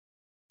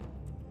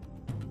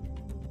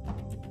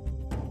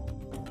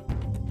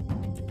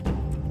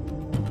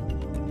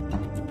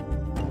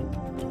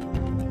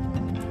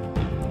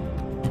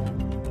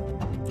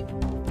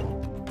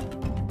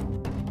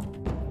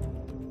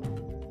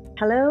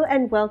Hello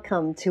and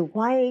welcome to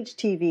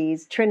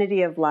YHTV's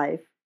Trinity of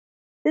Life.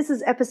 This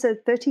is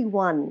episode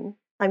 31.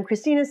 I'm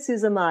Christina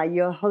Suzama,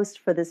 your host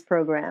for this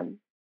program.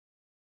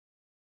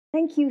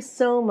 Thank you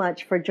so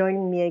much for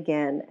joining me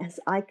again as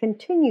I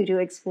continue to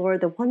explore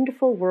the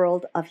wonderful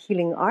world of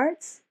healing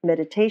arts,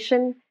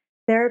 meditation,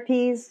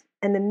 therapies,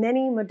 and the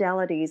many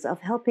modalities of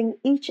helping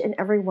each and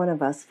every one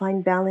of us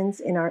find balance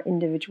in our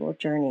individual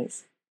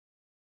journeys.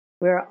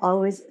 We're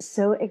always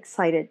so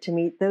excited to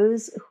meet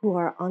those who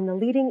are on the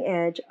leading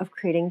edge of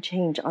creating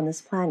change on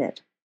this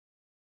planet.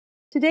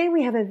 Today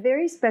we have a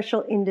very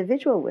special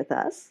individual with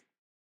us.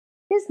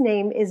 His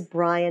name is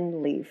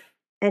Brian Leaf,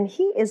 and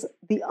he is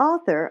the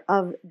author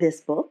of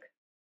this book,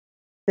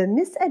 The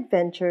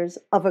Misadventures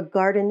of a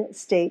Garden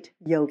State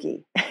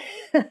Yogi.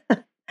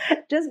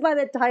 Just by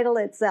the title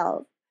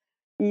itself,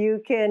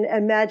 you can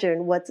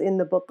imagine what's in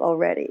the book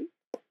already.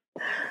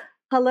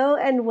 Hello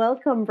and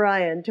welcome,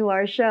 Brian, to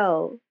our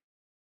show.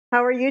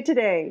 How are you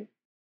today?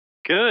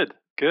 Good.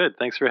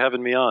 Thanks for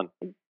having me on.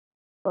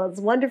 Well, it's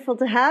wonderful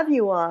to have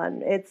you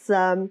on. It's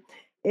a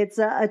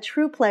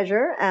true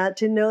pleasure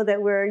to know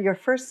that we're your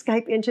first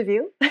Skype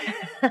interview.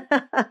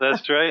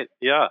 That's right.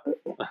 Yeah.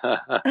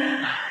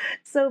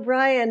 So,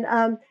 Brian,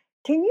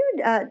 can you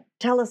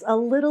tell us a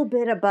little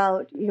bit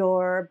about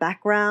your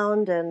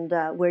background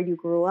and where you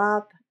grew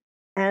up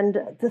and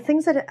the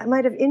things that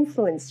might have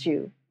influenced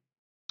you?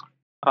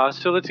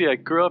 So let's see. I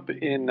grew up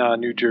in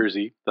New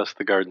Jersey, thus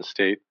the Garden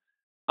State.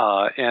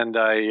 And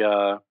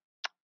I,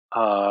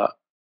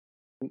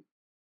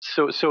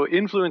 so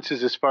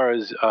influences as far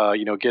as,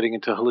 getting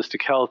into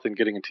holistic health and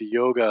getting into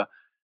yoga.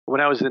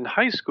 When I was in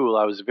high school,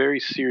 I was a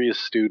very serious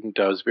student.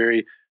 I was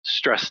very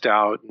stressed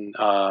out and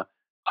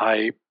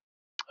high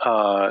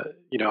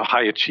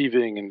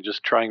achieving and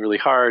just trying really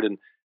hard. And,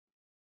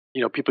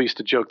 people used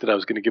to joke that I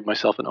was going to give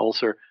myself an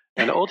ulcer.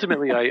 And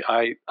ultimately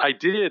I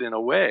did in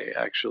a way,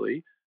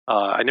 actually.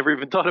 I never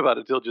even thought about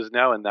it till just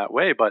now in that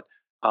way. But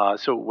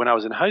so when I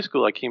was in high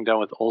school, I came down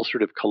with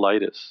ulcerative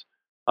colitis,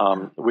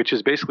 which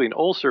is basically an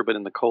ulcer, but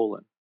in the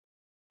colon.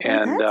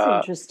 And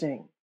that's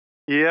interesting.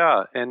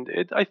 Yeah. And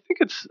I think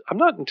I'm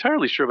not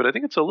entirely sure, but I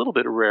think it's a little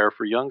bit rare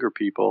for younger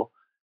people.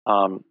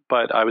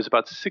 But I was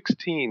about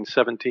 16,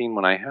 17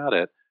 when I had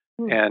it.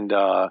 And,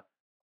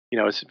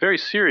 it's very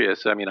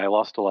serious. I mean, I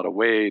lost a lot of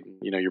weight.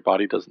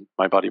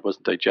 My body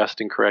wasn't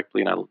digesting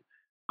correctly. And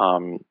I,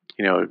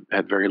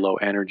 had very low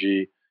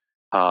energy.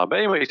 But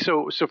anyway,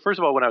 so first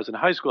of all, when I was in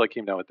high school, I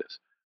came down with this.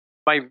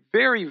 My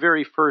very,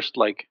 very first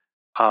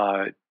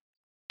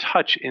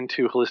touch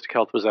into holistic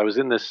health was I was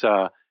in this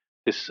like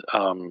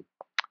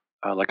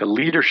a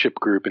leadership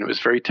group, and it was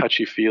very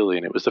touchy feely,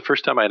 and it was the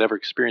first time I had ever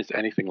experienced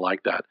anything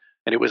like that.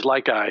 And it was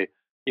like I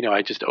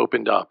just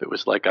opened up. It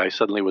was like I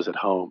suddenly was at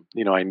home.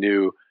 I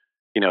knew,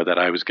 that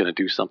I was going to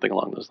do something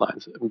along those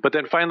lines. But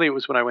then finally, it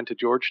was when I went to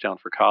Georgetown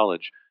for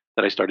college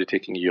that I started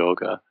taking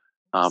yoga,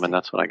 and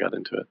that's when I got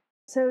into it.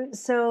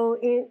 So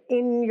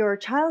in your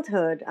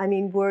childhood, I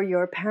mean, were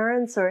your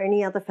parents or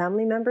any other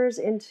family members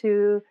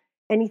into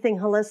anything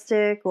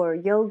holistic or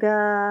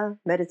yoga,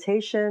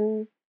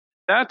 meditation?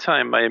 That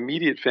time, my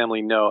immediate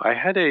family, no. I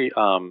had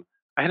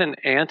an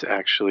aunt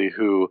actually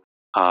who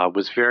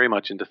was very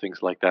much into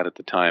things like that at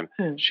the time.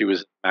 She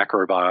was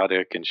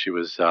macrobiotic, and she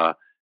was,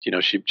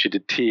 she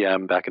did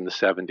TM back in the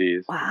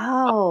 70s.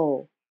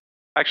 Wow.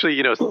 Actually,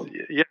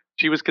 yeah,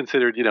 she was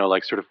considered,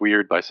 like sort of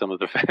weird by some of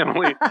the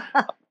family.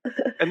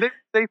 And they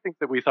say things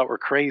that we thought were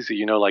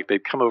crazy, like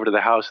they'd come over to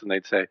the house and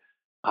they'd say,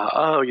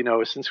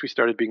 since we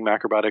started being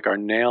macrobiotic, our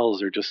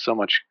nails are just so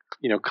much,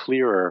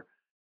 clearer.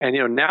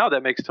 And, now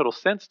that makes total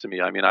sense to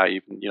me. I mean, I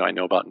even, I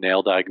know about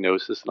nail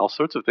diagnosis and all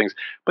sorts of things.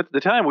 But at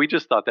the time, we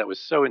just thought that was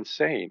so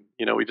insane.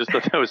 We just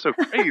thought that was so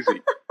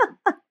crazy.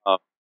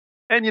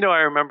 And, I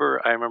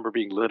remember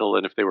being little,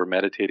 and if they were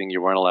meditating,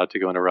 you weren't allowed to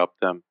go interrupt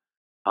them.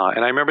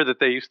 And I remember that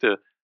they used to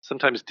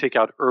sometimes take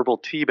out herbal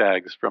tea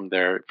bags from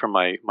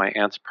my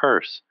aunt's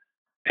purse.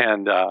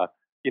 And,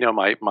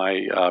 my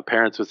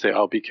parents would say,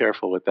 "Oh, be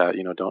careful with that.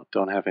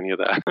 Don't have any of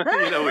that." We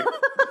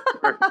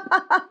were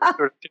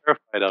sort of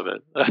terrified of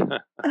it.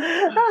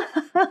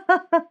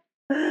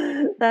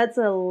 That's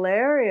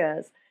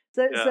hilarious.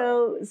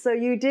 So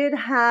you did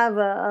have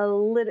a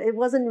little. It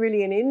wasn't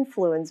really an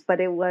influence, but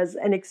it was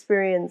an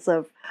experience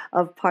of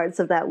parts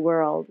of that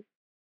world.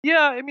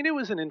 Yeah, I mean, it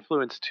was an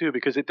influence too,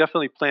 because it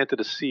definitely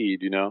planted a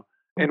seed,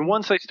 And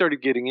once I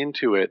started getting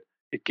into it,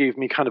 it gave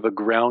me kind of a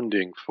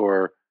grounding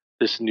for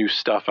this new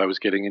stuff I was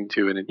getting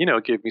into, and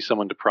it gave me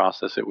someone to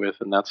process it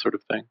with and that sort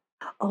of thing.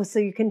 Oh, so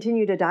you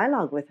continued a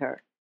dialogue with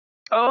her?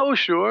 Oh,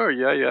 sure.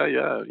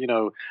 Yeah.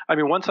 I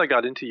mean, once I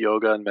got into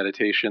yoga and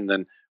meditation,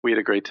 then we had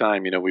a great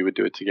time. We would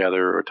do it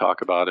together or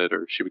talk about it,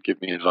 or she would give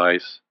me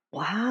advice.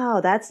 Wow,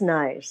 that's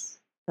nice.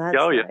 That's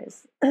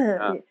nice.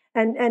 Yeah.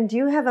 And do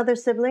you have other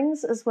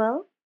siblings as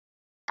well?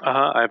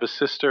 I have a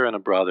sister and a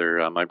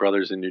brother. My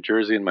brother's in New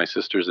Jersey and my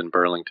sister's in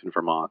Burlington,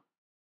 Vermont.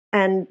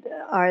 And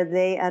are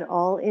they at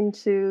all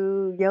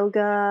into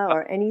yoga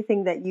or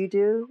anything that you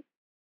do?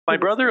 My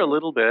brother a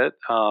little bit.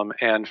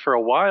 And for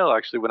a while,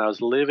 actually, when I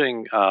was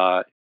living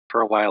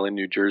for a while in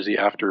New Jersey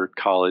after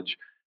college.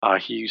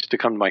 He used to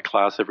come to my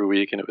class every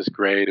week, and it was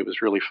great. It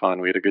was really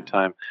fun. We had a good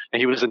time, and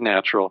he was a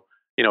natural.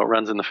 You know, it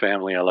runs in the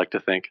family, I like to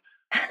think.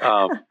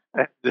 Um,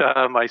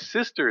 and my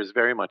sister is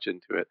very much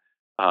into it.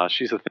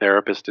 She's a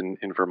therapist in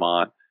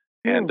Vermont,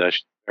 and Mm.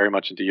 she's very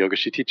much into yoga.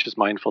 She teaches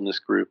mindfulness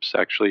groups.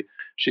 Actually,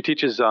 she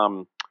teaches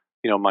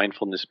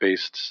mindfulness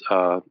based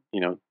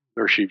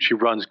or she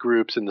runs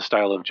groups in the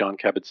style of John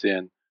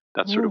Kabat-Zinn,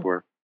 that sort of Mm.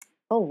 work.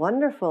 Oh,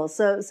 wonderful.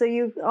 So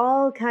you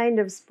all kind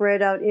of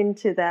spread out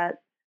into that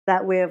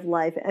way of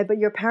life. But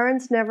your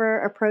parents never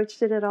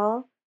approached it at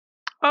all?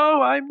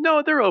 Oh, I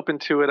no, they're open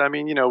to it. I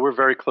mean, we're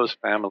very close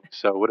family,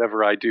 so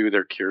whatever I do,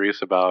 they're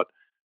curious about.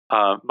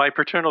 My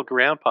paternal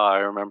grandpa, I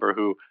remember,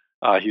 who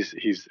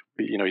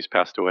he's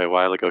passed away a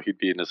while ago. He'd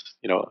be in his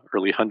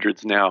early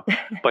hundreds now,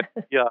 but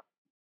yeah,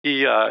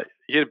 he had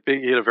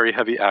a very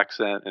heavy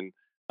accent, and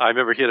I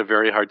remember he had a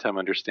very hard time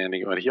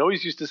understanding it. He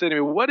always used to say to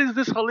me, "What is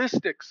this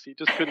holistics?" He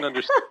just couldn't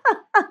understand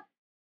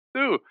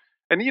too.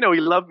 And he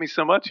loved me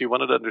so much, he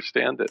wanted to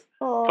understand it.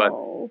 But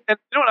Oh. and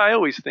what I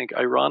always think,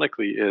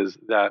 ironically, is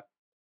that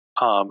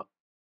um,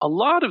 a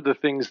lot of the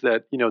things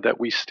that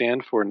we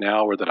stand for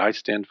now, or that I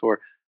stand for,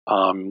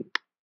 um,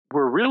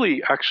 were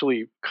really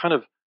actually kind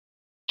of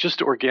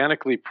just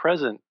organically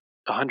present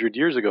 100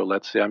 years ago.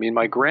 Let's say. I mean,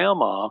 my Mhm.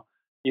 grandma,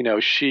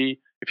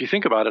 she, if you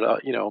think about it,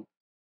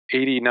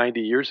 80,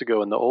 90 years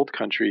ago in the old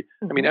country,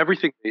 I mean, Mhm.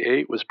 everything they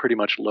ate was pretty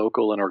much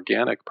local and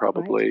organic, Right.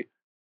 probably.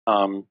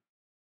 Um,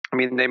 I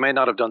mean, they may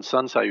not have done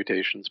sun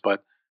salutations,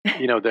 but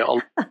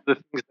the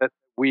things that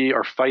we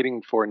are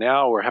fighting for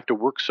now, or have to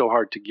work so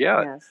hard to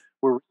get, Yes.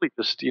 were really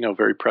just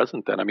very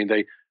present then. I mean,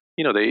 they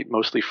ate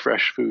mostly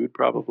fresh food,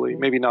 probably, Mhm.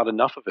 maybe not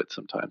enough of it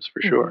sometimes,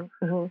 for sure.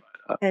 Mhm. Mhm.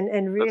 Uh, And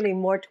that's really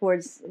more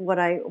towards what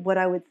I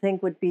would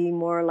think would be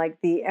more like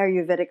the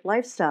Ayurvedic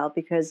lifestyle,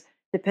 because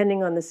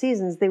depending on the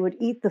seasons, they would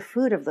eat the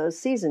food of those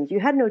seasons. You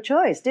had no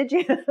choice, did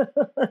you?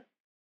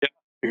 Yeah,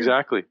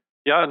 exactly.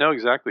 Yeah, no,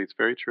 exactly. It's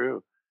very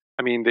true.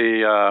 I mean,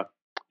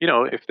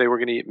 if they were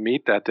going to eat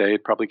meat that day,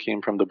 it probably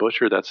came from the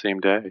butcher that same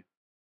day.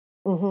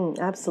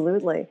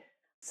 Absolutely.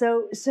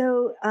 So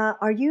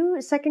are you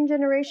second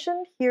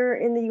generation here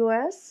in the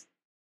U.S.?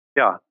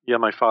 Yeah, yeah.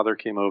 My father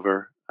came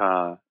over,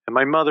 and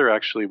my mother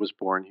actually was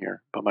born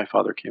here, but my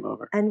father came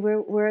over. And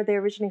where are they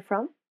originally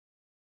from?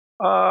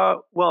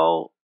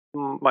 Well,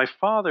 my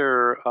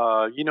father,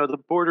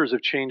 the borders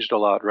have changed a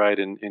lot, right,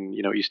 in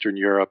Eastern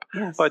Europe,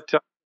 Yes. but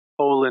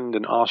Poland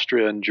and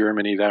Austria and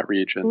Germany, that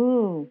region.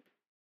 Mm.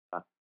 Uh,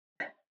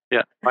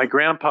 yeah, my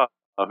grandpa,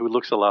 who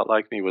looks a lot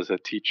like me, was a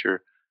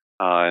teacher,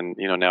 and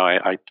now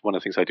I one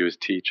of the things I do is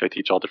teach. I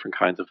teach all different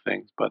kinds of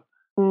things, but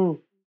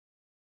Mm.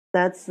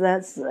 That's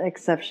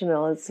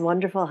exceptional. It's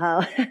wonderful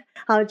how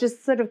how it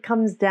just sort of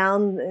comes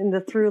down in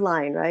the through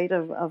line, right,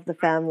 of the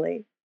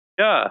family.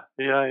 yeah,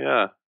 yeah,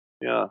 yeah,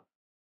 yeah.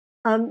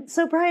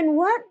 So Brian,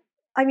 what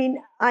I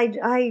mean,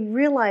 I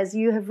realize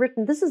you have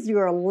written, this is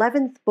your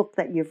 11th book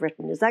that you've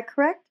written. Is that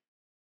correct?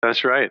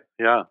 That's right.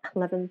 Yeah.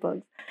 11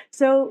 books.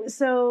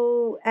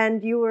 So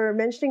and you were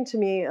mentioning to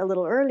me a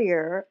little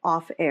earlier,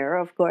 off air,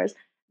 of course,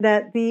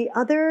 that the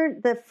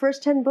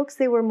first 10 books,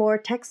 they were more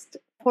text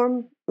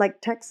form,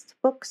 like text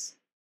books.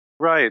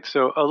 Right.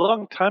 So a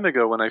long time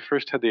ago, when I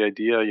first had the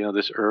idea,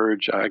 this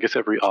urge, I guess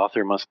every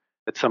author must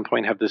at some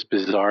point have this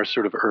bizarre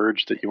sort of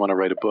urge that you want to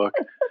write a book.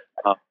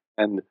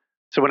 And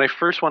so when I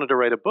first wanted to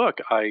write a book,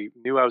 I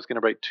knew I was going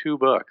to write two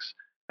books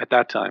at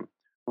that time.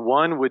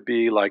 One would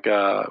be like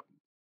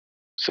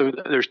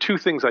there's two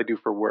things I do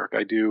for work.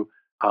 I do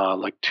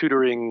like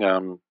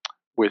tutoring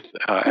with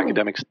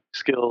academic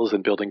skills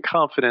and building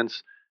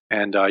confidence,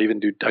 and I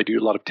do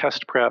a lot of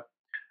test prep.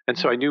 And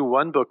so I knew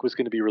one book was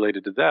going to be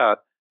related to that,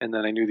 and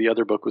then I knew the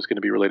other book was going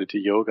to be related to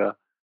yoga.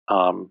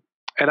 Um,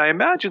 and I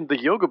imagined the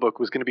yoga book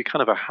was going to be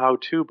kind of a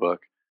how-to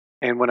book.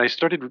 And when I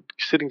started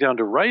sitting down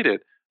to write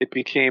it, it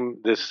became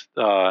this,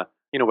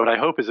 what I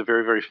hope is a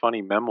very, very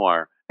funny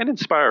memoir, and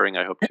inspiring,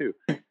 I hope too.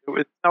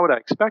 It's not what I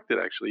expected,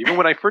 actually. Even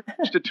when I first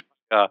pitched it,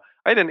 I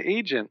had an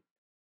agent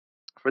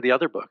for the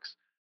other books,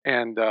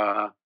 and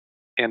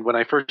when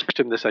I first pitched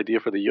him this idea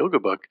for the yoga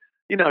book,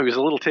 he was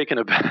a little taken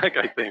aback.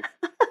 I think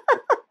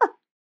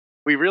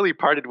we really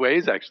parted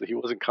ways. Actually, he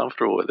wasn't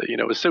comfortable with it.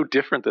 It was so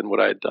different than what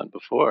I had done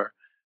before.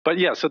 But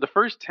yeah, so the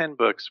first 10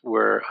 books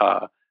were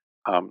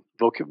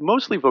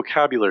mostly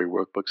vocabulary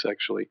workbooks,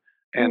 actually.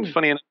 And Mm,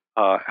 funny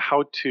enough,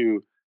 how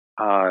to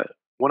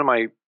one of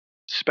my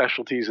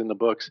specialties in the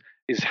books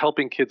is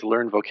helping kids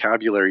learn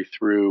vocabulary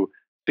through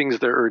things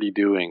they're already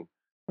doing,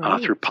 through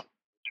great. pop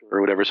culture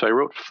or whatever. So I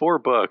wrote 4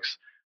 books.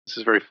 This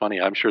is very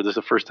funny. I'm sure this is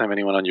the first time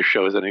anyone on your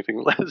show has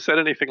said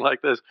anything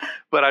like this.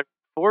 But I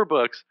 4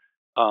 books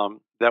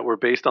that were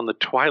based on the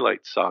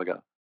Twilight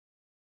Saga.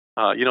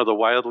 The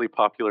wildly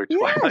popular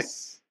Twilight.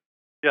 Yes.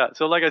 Yeah.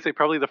 So, like I say,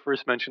 probably the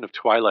first mention of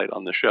Twilight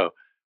on the show.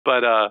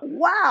 But so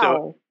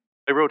Wow.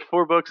 I wrote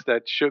 4 books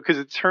that show, because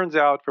it turns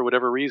out, for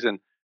whatever reason,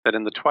 that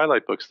in the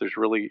Twilight books there's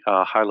really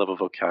high level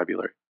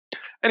vocabulary.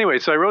 Anyway,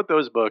 so I wrote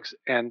those books,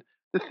 and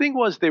the thing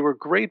was, they were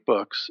great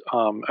books.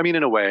 I mean,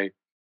 in a way,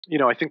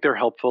 I think they're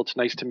helpful. It's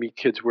nice to meet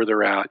kids where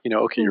they're at.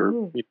 Okay,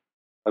 Hmm.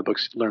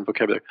 books learn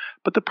vocabulary.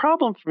 But the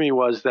problem for me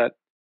was that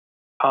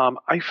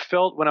I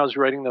felt when I was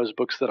writing those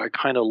books that I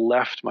kind of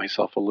left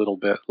myself a little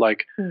bit.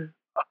 Like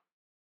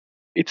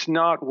it's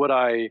not what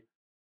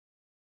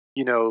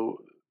you know,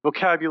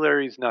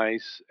 vocabulary is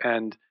nice,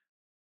 and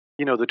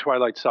the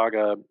Twilight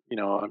Saga.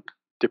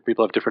 Different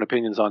people have different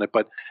opinions on it,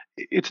 but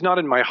it's not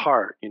in my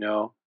heart.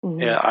 Hmm.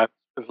 Yeah, I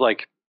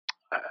like,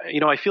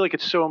 I feel like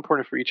it's so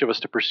important for each of us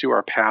to pursue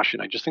our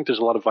passion. I just think there's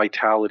a lot of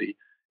vitality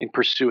in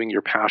pursuing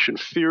your passion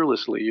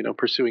fearlessly.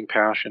 Pursuing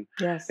passion,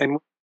 Yes. and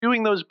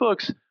doing those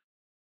books.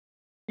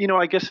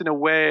 I guess in a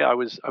way I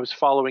was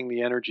following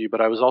the energy,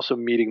 but I was also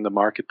meeting the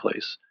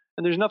marketplace.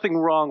 And there's nothing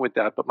wrong with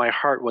that, but my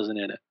heart wasn't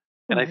in it.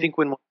 And I Hmm. think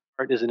when my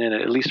heart isn't in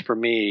it, at least for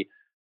me,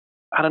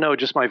 I don't know,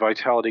 just my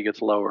vitality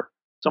gets lower.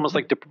 It's almost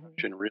like Hmm.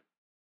 depression, really.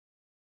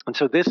 And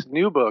so this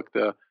new book,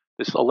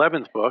 this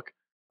 11th book,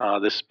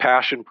 this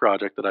passion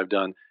project that I've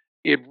done,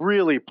 it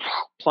really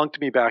plunked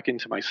me back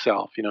into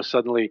myself.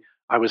 Suddenly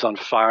I was on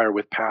fire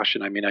with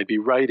passion. I mean, I'd be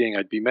writing,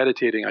 I'd be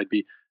meditating, I'd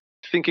be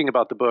thinking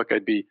about the book,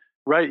 I'd be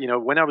right.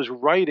 When I was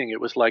writing, it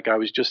was like I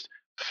was just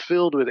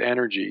filled with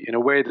energy in a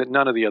way that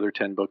none of the other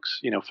 10 books,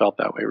 felt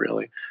that way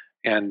really.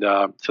 And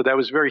so that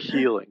was very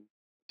healing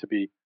to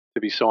be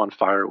so on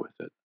fire with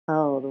it.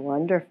 Oh,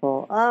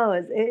 wonderful! Oh,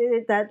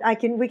 that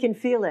we can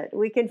feel it.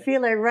 We can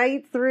feel it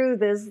right through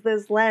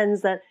this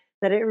lens that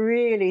it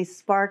really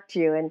sparked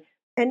you.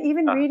 And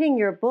even Uh, reading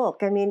your book.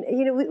 I mean,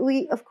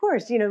 we of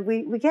course,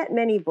 we get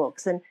many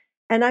books, and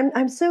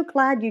I'm so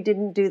glad you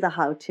didn't do the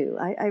how to.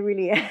 I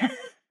really am.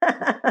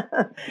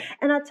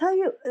 And I'll tell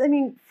you. I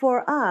mean,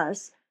 for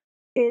us,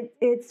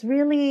 it's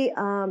really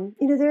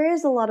there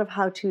is a lot of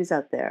how tos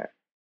out there,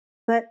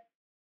 but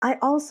I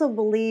also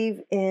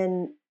believe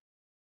in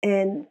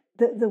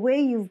the way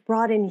you've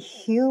brought in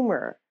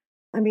humor.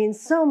 I mean,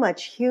 so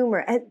much humor,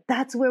 and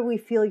that's where we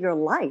feel your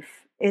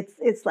life.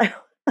 It's like,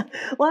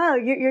 wow,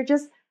 you're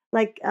just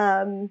like,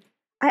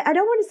 I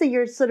don't want to say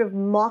you're sort of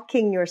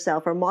mocking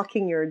yourself or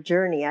mocking your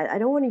journey. I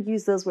don't want to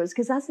use those words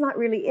because that's not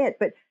really it.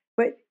 But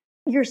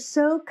you're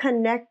so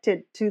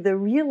connected to the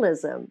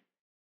realism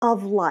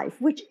of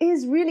life, which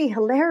is really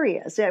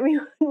hilarious. I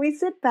mean, when we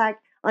sit back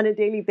on a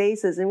daily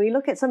basis and we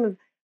look at some of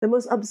the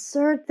most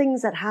absurd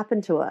things that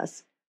happen to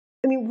us,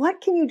 I mean, what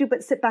can you do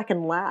but sit back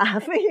and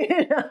laugh?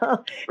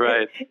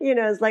 right.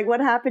 It's like what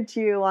happened to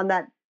you on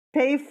that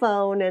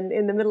payphone and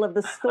in the middle of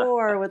the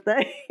store with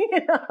the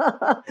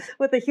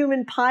with the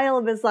human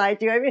pile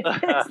beside you. I mean,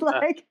 it's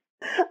like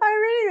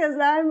I'm reading this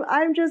and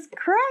I'm just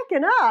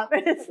cracking up.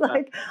 And it's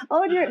like,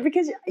 oh dear,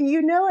 because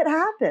it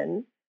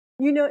happened.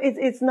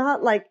 It's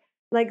not like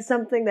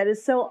something that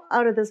is so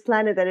out of this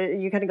planet that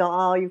you kind of go,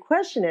 oh, you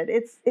question it.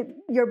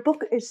 Your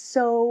book is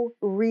so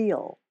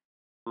real,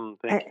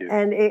 Thank you.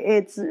 and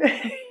it's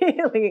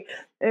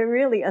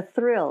really a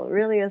thrill,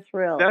 really a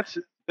thrill.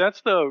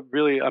 That's the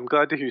really, I'm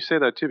glad to hear you say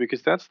that too,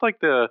 because that's like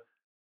the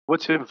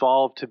what's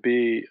evolved to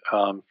be,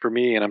 for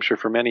me, and I'm sure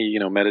for many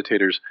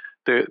meditators,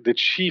 the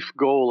chief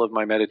goal of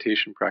my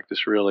meditation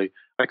practice, really,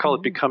 I call it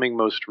Mhm. becoming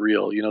most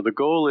real. The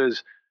goal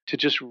is to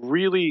just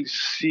really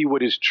see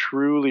what is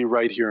truly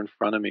right here in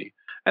front of me.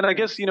 And I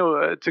guess Yes.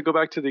 to go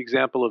back to the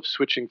example of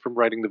switching from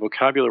writing the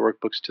vocabulary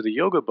workbooks to the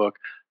yoga book,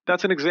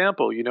 that's an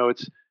example.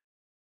 It's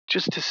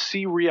just to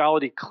see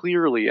reality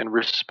clearly and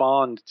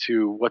respond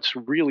to what's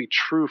really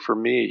true for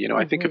me.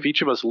 I think Hmm. if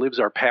each of us lives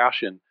our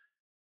passion,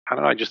 I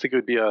don't know, I just think it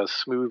would be a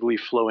smoothly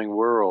flowing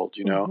world.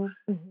 Hmm.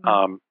 Hmm.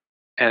 Um,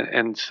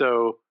 and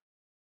so,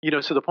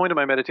 so the point of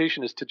my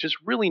meditation is to just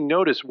really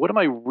notice, what am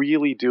I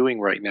really doing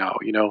right now?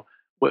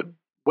 What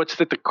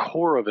what's at the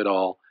core of it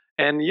all?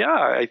 And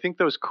yeah, I think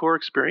those core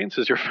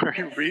experiences are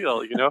very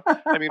real.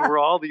 I mean, we're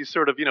all these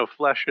sort of,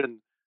 flesh and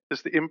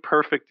just the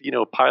imperfect,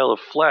 pile of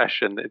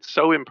flesh, and it's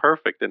so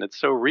imperfect and it's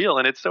so real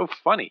and it's so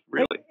funny,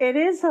 really. It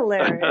is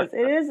hilarious.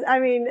 It is. I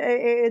mean,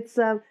 it's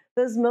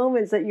those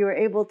moments that you were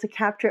able to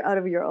capture out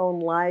of your own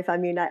life. I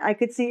mean, I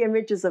could see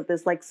images of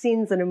this, like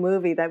scenes in a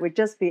movie that would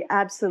just be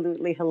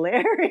absolutely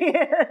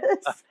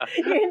hilarious.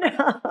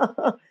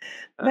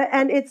 But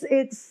and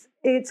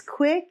it's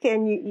quick,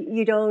 and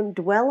you don't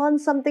dwell on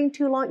something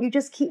too long. You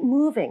just keep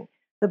moving.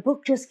 The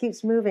book just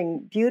keeps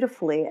moving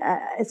beautifully.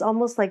 It's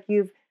almost like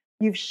you've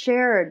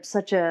shared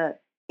such a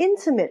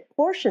intimate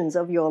portions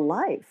of your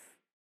life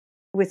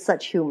with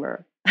such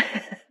humor.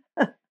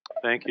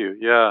 Thank you.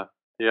 Yeah.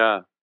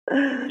 Yeah.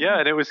 Yeah,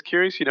 and it was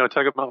curious,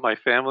 talking about my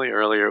family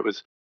earlier.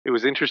 It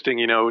was interesting,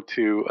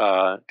 to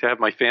have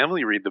my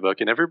family read the book,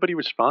 and everybody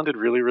responded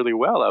really, really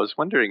well. I was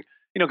wondering,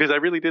 because I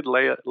really did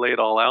lay it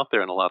all out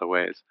there in a lot of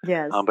ways.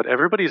 Yes. But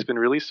everybody's been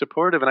really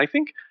supportive, and I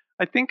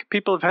think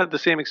people have had the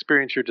same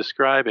experience you're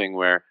describing,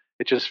 where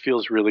it just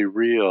feels really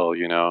real.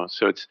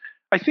 So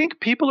I think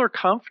people are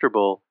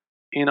comfortable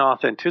in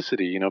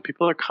authenticity.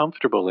 People are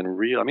comfortable in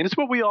real. I mean, it's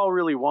what we all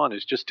really want,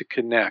 is just to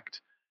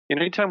connect.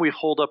 Anytime we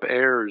hold up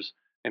airs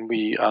and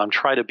we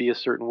try to be a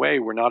certain way,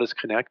 we're not as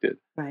connected.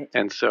 Right.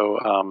 And so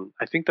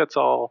I think that's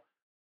all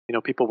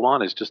people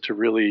want, is just to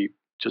really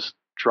just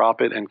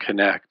drop it and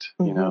connect.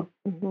 Hmm.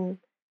 Hmm.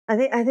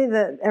 I think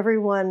that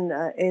everyone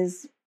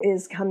is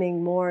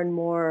coming more and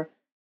more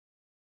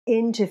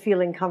into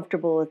feeling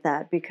comfortable with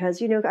that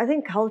because I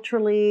think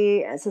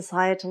culturally and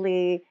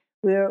societally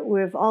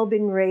we've all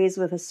been raised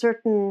with a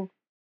certain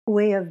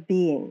way of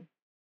being,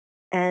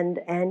 and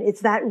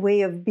it's that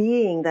way of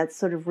being that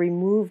sort of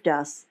removed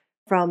us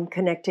from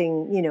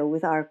connecting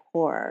with our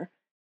core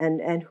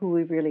and who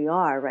we really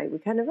are, right? We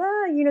kind of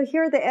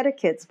here are the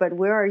etiquettes, but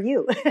where are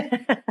you?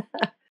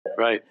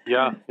 Right.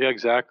 Yeah. Yeah.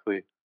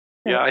 Exactly.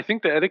 Yeah. Yeah. I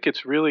think the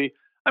etiquette's really.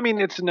 I mean,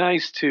 it's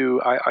nice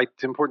to.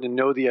 It's important to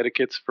know the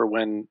etiquettes for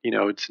when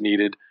it's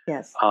needed.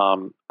 Yes.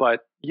 But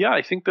yeah,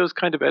 I think those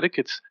kind of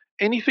etiquettes,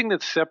 anything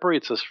that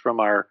separates us from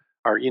our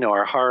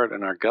our heart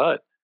and our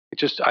gut,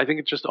 I think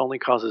it just only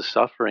causes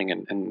suffering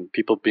and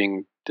people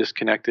being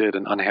disconnected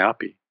and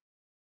unhappy.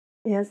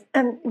 Yes.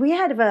 We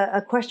had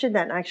a question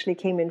that actually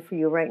came in for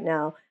you right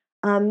now.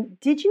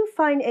 Did you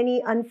find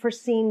any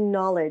unforeseen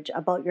knowledge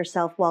about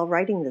yourself while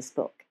writing this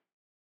book?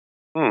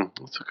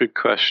 That's a good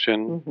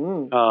question.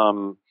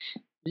 Hmm.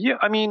 Yeah,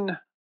 I mean,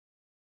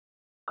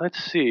 let's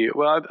see.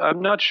 Well,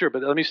 I'm not sure,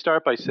 but let me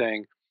start by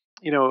saying,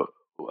 you know,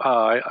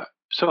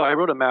 so I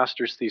wrote a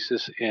master's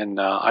thesis in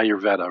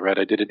Ayurveda, right?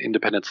 I did an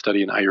independent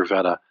study in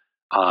Ayurveda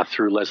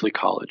through Lesley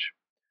College.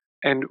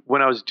 And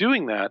when I was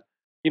doing that,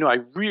 I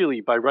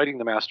really, by writing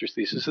the master's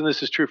thesis, and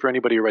this is true for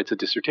anybody who writes a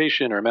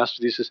dissertation or a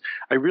master's thesis,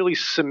 I really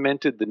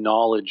cemented the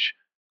knowledge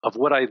of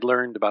what I'd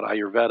learned about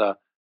Ayurveda,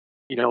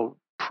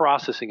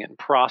 processing it and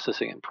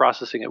processing it and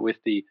processing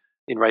it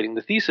in writing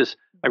the thesis.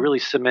 I really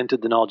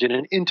cemented the knowledge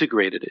and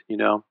integrated it.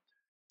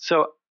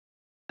 So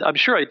I'm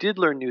sure I did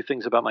learn new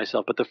things about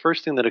myself, but the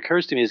first thing that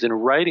occurs to me is in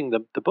writing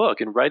the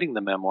book and writing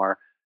the memoir,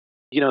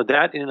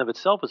 that in and of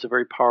itself was a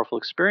very powerful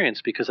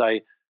experience because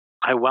I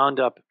wound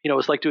up, it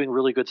was like doing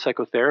really good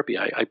psychotherapy.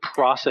 I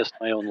processed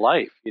my own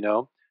life.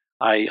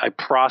 I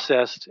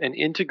processed and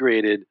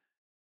integrated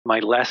my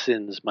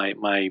lessons, my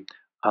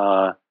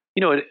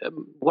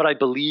what I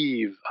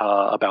believe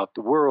about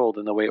the world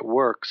and the way it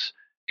works,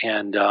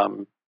 and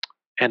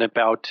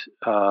about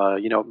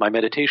my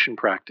meditation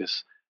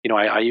practice.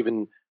 I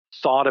even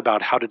thought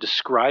about how to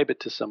describe it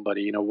to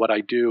somebody. What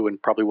I do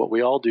and probably what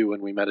we all do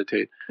when we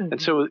meditate. And Hmm.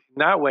 so in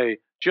that way,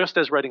 just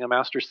as writing a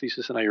master's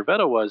thesis in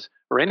Ayurveda was,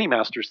 or any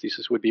master's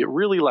thesis would be, it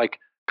really like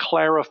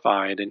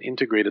clarified and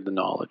integrated the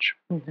knowledge.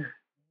 Hmm.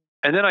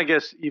 And then I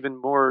guess even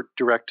more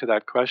direct to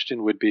that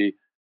question would be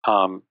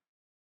um,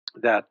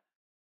 that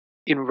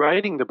in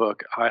writing the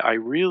book, I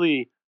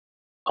really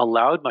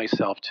allowed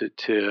myself to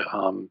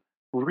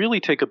really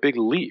take a big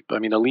leap. I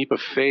mean, a leap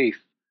of faith.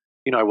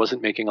 I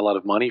wasn't making a lot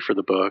of money for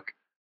the book,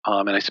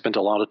 and I spent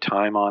a lot of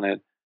time on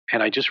it.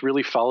 And I just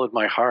really followed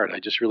my heart. I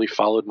just really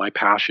followed my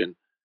passion,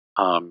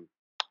 um,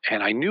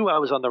 and I knew I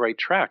was on the right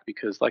track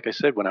because, like I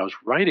said, when I was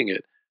writing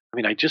it, I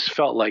mean, I just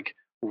felt like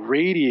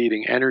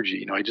radiating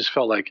energy. I just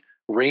felt like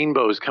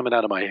rainbows coming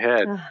out of my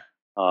head, Ah,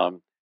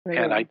 um, and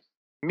brilliant. I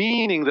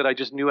meaning that I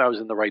just knew I was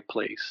in the right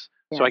place.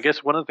 So I Yes.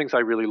 guess one of the things I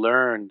really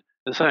learned,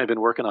 and something I've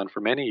been working on for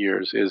many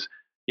years, is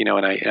and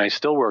I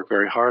still work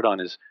very hard on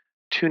is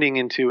tuning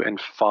into and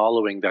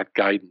following that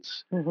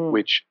guidance, Hmm.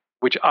 which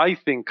I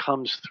think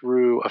comes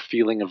through a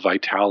feeling of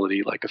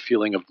vitality, like a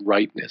feeling of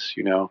rightness.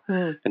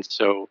 Hmm. And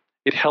so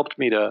it helped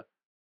me to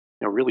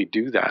really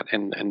do that.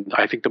 And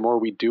I think the more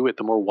we do it,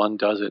 the more one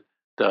does it,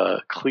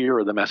 the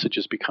clearer the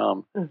messages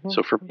become. Hmm.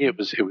 So for me, Hmm.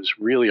 it was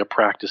really a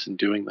practice in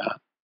doing that.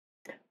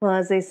 Well,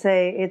 as they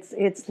say,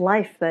 it's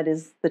life that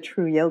is the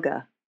true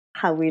yoga,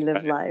 how we live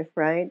Right. life,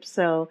 right?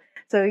 So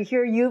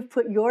here you've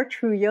put your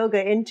true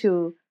yoga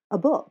into a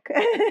book.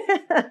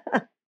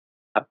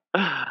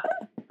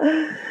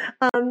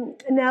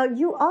 Now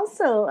you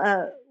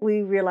also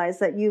we realize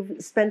that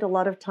you've spent a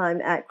lot of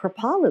time at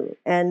Kripalu,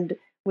 and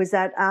was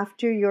that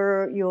after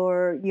your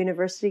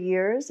university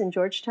years in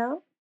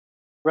Georgetown?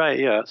 Right,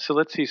 yeah. So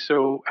let's see.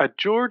 So at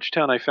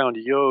Georgetown, I found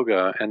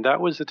yoga, and that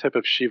was the type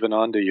of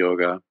Shivananda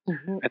yoga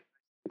Hmm. and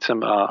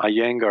some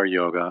Iyengar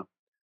yoga.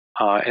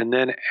 And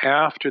then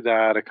after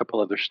that, a couple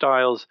other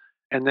styles.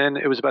 And then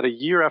it was about a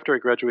year after I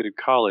graduated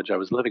college. I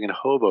was living in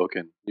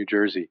Hoboken, New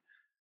Jersey,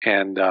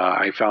 and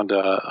I found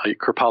a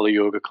Kripalu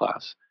yoga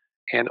class.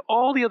 And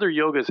all the other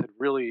yogas had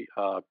really,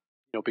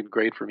 been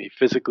great for me.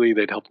 Physically,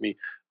 they'd helped me,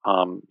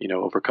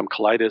 overcome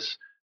colitis.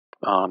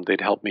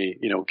 They'd help me,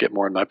 get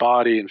more in my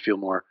body and feel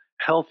more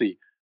healthy.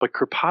 But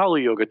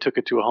Kripalu yoga took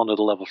it to a whole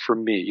nother level for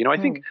me. I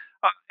think,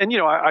 and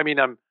I mean,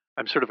 I'm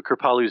sort of a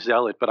Kripalu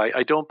zealot, but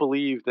I don't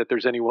believe that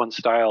there's any one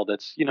style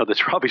that's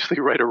obviously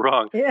right or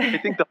wrong. I Yeah.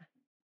 think the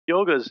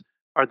yogas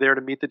are there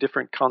to meet the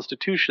different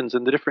constitutions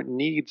and the different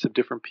needs of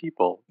different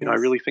people. I Yes.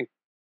 really think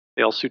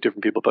they all suit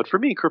different people. But for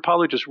me,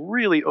 Kripalu just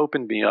really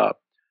opened me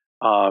up.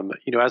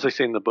 As I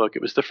say in the book,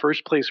 it was the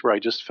first place where I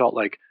just felt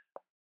like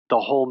the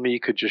whole me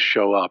could just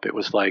show up. It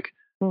was like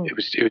Mm, it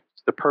was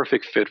the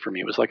perfect fit for me.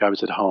 It was like I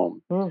was at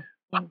home. mm,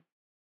 mm,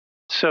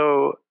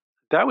 So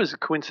that was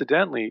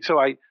coincidentally. So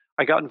I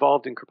got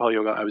involved in Kripalu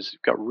Yoga.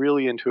 Got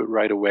really into it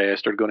right away. I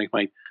started going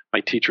to my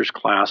teacher's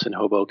class in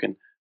Hoboken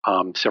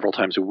several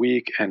times a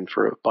week and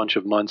for a bunch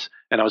of months.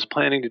 And I was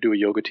planning to do a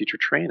yoga teacher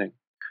training.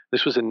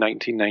 This was in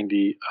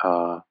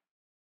 1994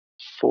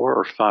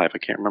 or five. I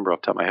can't remember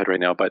off the top of my head right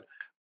now.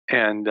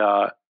 And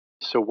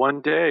so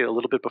one day, a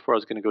little bit before I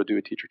was going to go do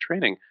a teacher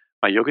training,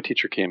 my yoga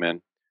teacher came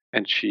in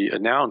and she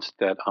announced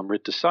that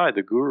Amrit Desai,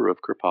 the guru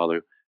of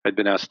Kripalu, had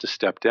been asked to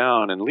step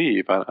down and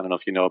leave. I don't know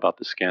if you know about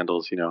the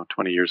scandals,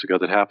 20 years ago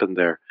that happened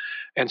there.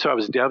 And so I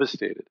was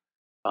devastated,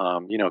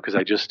 because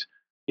I just,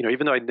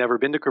 even though I'd never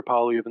been to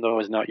Kripalu, even though I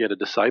was not yet a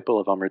disciple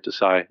of Amrit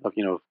Desai, of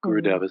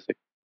Gurudev,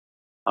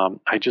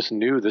 I just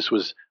knew this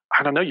was,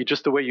 I don't know,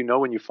 just the way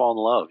when you fall in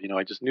love,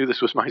 I just knew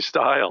this was my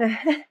style.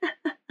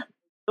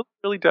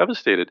 Really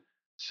devastated.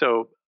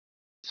 So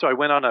I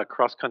went on a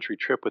cross-country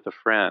trip with a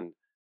friend,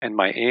 and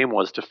my aim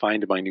was to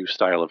find my new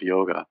style of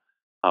yoga.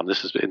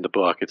 This is in the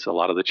book. It's a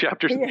lot of the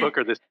chapters in the book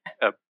are this.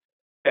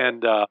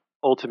 And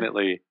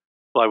ultimately,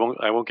 well,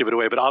 I won't give it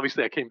away, but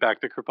obviously I came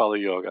back to Kripalu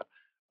Yoga.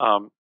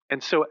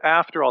 And so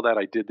after all that,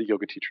 I did the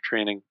yoga teacher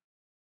training,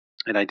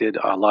 and I did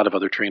a lot of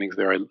other trainings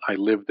there. I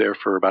lived there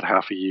for about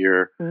half a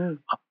year, and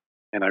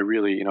I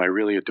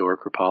really adore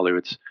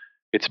Kripalu.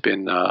 It's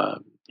been a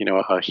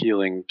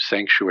healing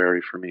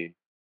sanctuary for me,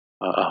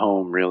 a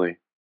home, really.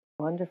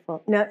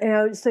 Wonderful.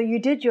 Now, so you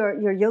did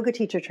your yoga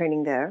teacher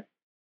training there,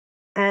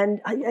 and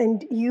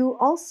you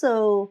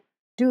also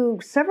do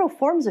several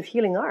forms of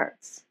healing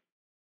arts.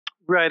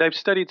 Right. I've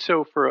studied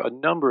for a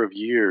number of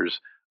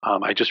years.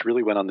 I just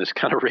really went on this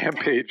kind of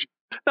rampage,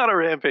 not a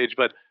rampage,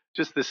 but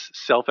just this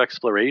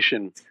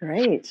self-exploration. That's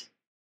great.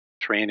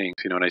 Trainings,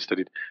 and I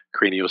studied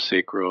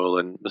craniosacral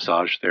and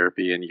massage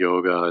therapy and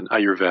yoga and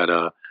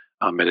Ayurveda,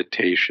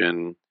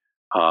 meditation,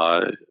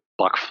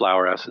 Bach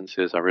flower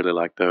essences. I really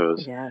like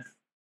those. Yes.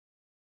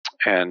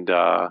 And,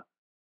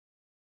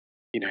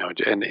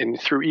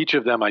 and through each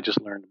of them, I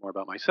just learned more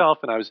about myself.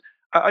 And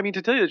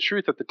to tell you the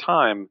truth, at the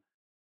time,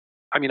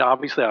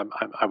 obviously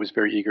I was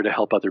very eager to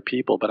help other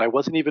people, but I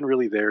wasn't even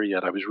really there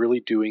yet. I was really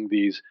doing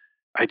these.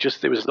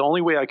 It was the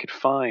only way I could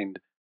find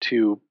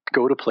to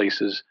go to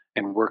places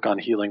and work on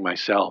healing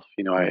myself.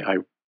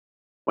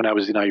 When I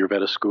was in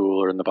Ayurveda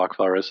school or in the Bach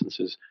flower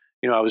essences,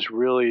 I was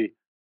really,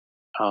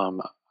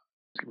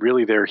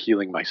 really there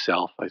healing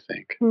myself, I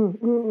think.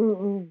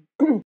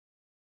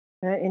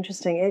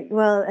 Interesting.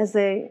 Well, as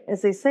they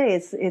say,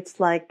 it's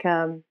like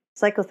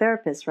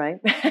psychotherapists, right?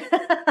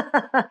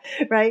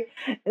 Right?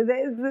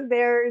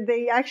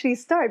 They actually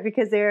start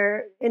because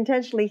they're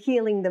intentionally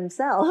healing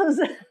themselves.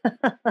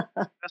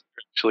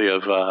 Actually,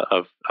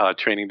 of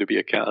training to be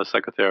a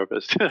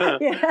psychotherapist.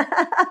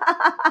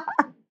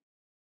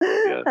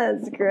 Yeah.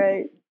 That's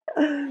great.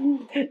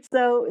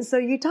 So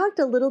you talked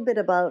a little bit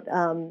about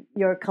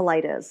your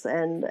colitis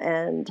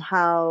and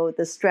how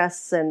the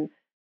stress and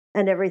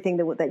everything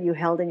that you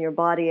held in your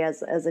body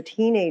as a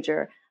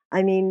teenager.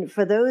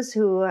 For those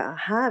who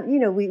have,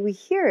 we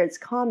hear it's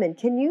common.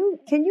 Can you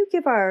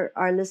give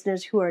our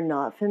listeners who are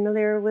not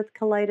familiar with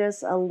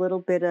colitis a little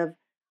bit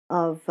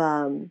of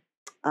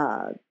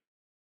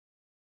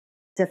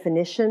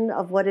definition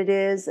of what it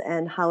is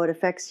and how it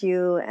affects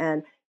you?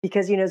 And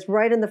because it's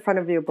right in the front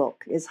of your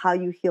book is how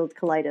you healed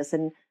colitis,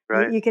 and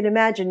right. You can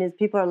imagine is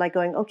people are like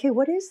going, okay,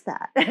 what is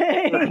that?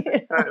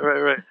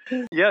 Right.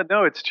 Yeah,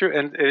 no, it's true,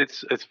 and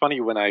it's funny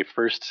when I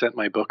first sent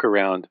my book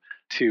around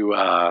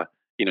to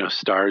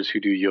stars who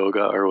do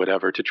yoga or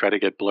whatever to try to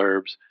get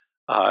blurbs.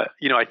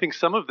 I think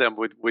some of them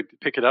would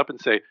pick it up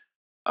and say,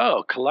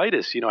 "Oh,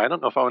 colitis. I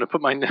don't know if I want to put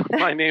my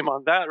name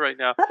on that right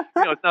now.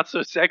 It's not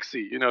so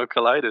sexy.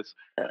 Colitis."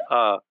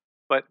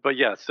 But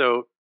yeah.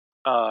 So,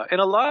 and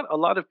a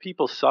lot of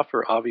people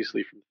suffer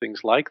obviously from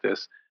things like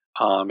this,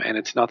 and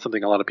it's not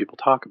something a lot of people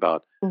talk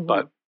about. Mm-hmm.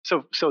 But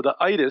so the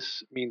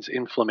itis means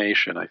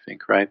inflammation, I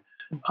think, right?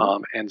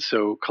 Mm-hmm. And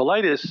so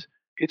colitis,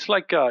 it's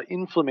like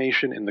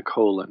inflammation in the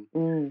colon.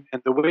 Mm.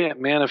 And the way it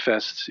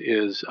manifests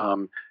is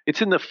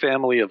it's in the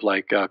family of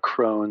like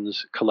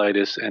Crohn's,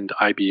 colitis, and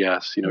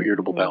IBS,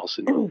 irritable bowel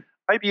syndrome.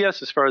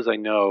 IBS, as far as I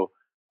know,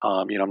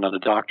 I'm not a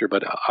doctor,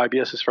 but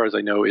IBS, as far as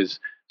I know, is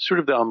sort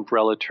of the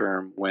umbrella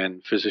term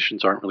when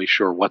physicians aren't really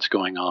sure what's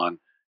going on,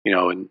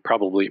 and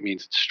probably it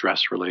means it's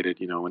stress related,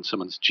 when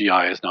someone's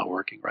GI is not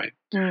working right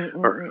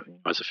or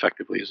as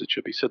effectively as it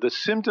should be. So the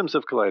symptoms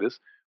of colitis,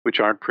 which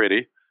aren't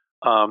pretty,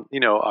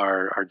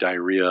 are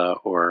diarrhea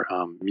or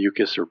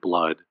mucus or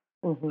blood.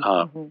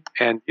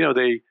 And,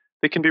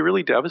 they can be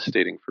really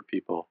devastating for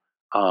people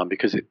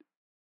because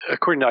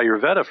according to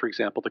Ayurveda, for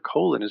example, the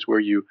colon is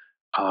where you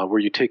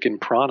take in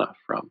prana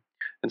from.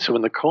 And so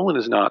when the colon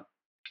is not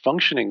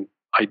functioning,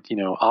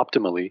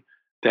 optimally,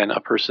 then a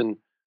person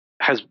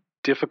has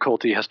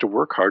difficulty, has to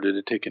work harder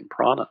to take in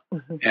prana.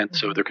 And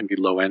so there can be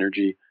low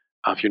energy.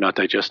 If you're not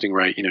digesting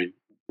right,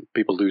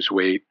 people lose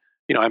weight.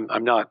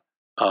 I'm not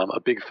a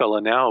big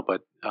fella now,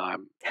 but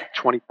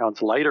 20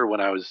 pounds lighter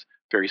when I was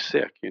very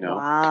sick,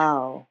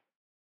 Wow.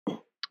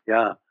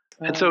 Yeah.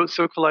 And so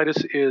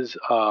colitis is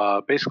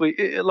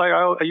basically, like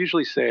I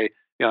usually say,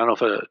 I don't know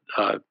if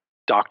a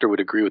doctor would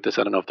agree with this.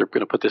 I don't know if they're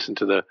going to put this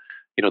into the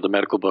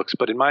medical books,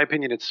 but in my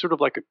opinion, it's sort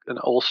of like an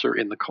ulcer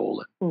in the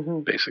colon,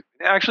 basically.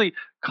 Actually,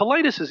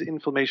 colitis is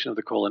inflammation of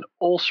the colon.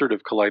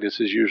 Ulcerative colitis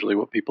is usually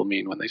what people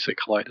mean when they say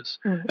colitis.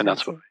 And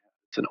that's what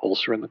It's an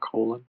ulcer in the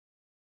colon.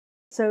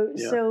 So,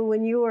 Yeah. so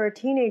when you were a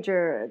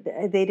teenager,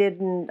 they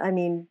didn't, I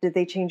mean, did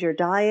they change your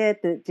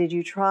diet? Did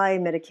you try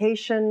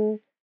medication?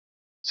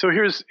 So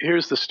here's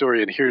the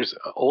story, and here's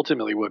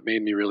ultimately what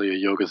made me really a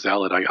yoga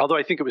zealot. Although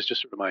I think it was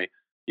just sort of my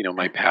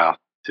my path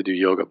to do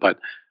yoga, but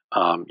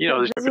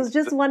there's This was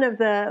just one of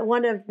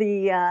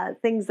the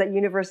things that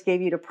universe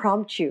gave you to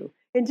prompt you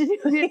into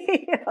yeah,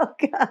 doing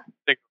yoga.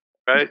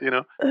 right,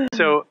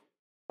 So,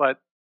 but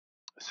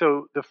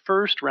so the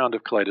first round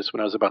of colitis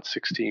when I was about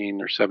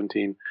 16 or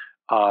 17,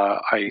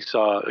 I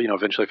saw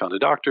eventually I found a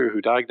doctor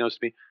who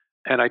diagnosed me,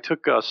 and I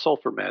took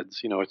sulfur meds,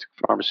 I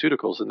took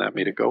pharmaceuticals, and that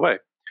made it go away.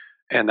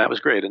 And that was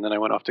great. And then I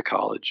went off to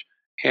college.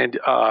 And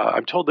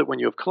I'm told that when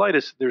you have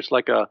colitis, there's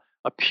like a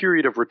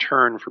period of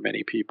return for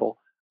many people.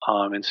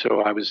 And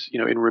so I was,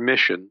 in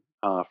remission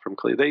from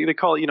colitis. They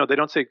call it, they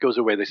don't say it goes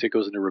away. They say it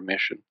goes into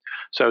remission.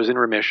 So I was in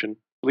remission.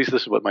 At least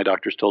this is what my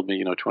doctors told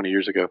me, 20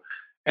 years ago.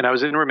 And I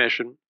was in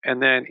remission.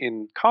 And then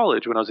in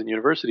college, when I was in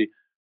university,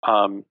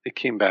 it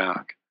came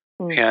back.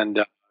 Mm. And,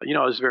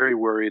 I was very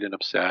worried and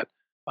upset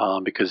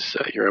because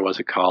here I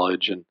was at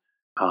college, and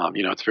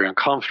it's very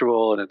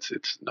uncomfortable, and it's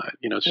not,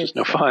 it's just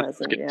no It's so fun. I was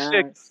pleasant, getting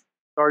sick, yes.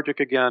 lethargic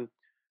again.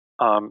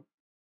 Um,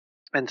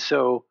 and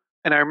so,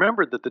 and I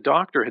remembered that the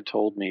doctor had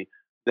told me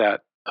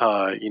that,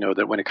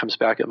 that when it comes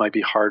back, it might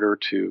be harder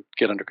to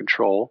get under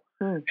control.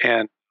 Mm.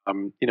 And,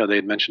 they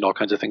had mentioned all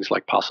kinds of things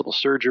like possible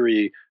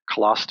surgery,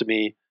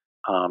 colostomy,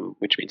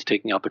 which means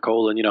taking out the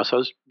colon, so I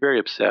was very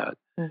upset.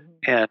 Mm-hmm.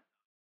 And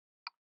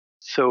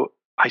so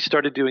I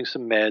started doing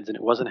some meds, and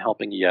it wasn't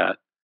helping yet.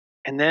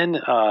 And then,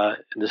 and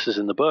this is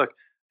in the book.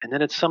 And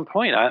then at some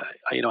point, I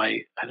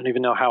don't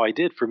even know how I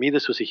did. For me,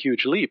 this was a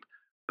huge leap.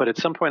 But at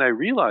some point, I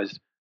realized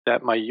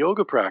that my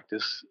yoga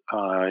practice,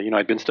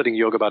 I'd been studying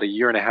yoga about a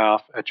year and a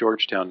half at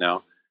Georgetown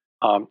now.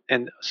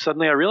 And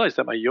suddenly I realized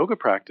that my yoga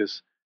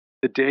practice,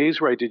 the days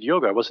where I did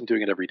yoga, I wasn't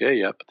doing it every day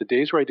yet, but the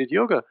days where I did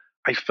yoga,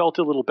 I felt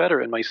a little better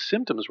and my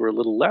symptoms were a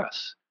little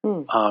less.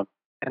 Mm.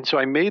 And so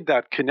I made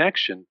that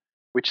connection,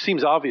 which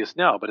seems obvious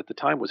now, but at the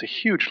time was a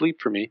huge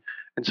leap for me.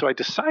 And so I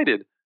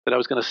decided that I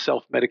was going to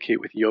self-medicate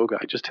with yoga.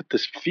 I just had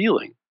this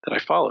feeling that I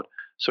followed.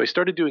 So I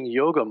started doing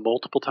yoga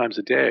multiple times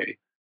a day.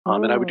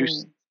 And I would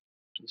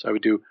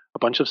do a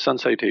bunch of sun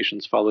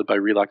salutations followed by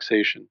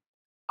relaxation.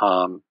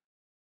 I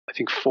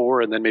think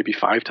 4 and then maybe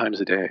 5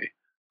 times a day.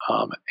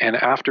 And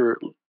after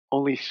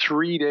only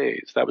 3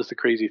 days, that was the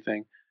crazy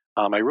thing.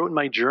 I wrote in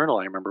my journal,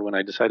 I remember when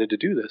I decided to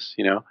do this,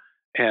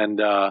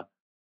 and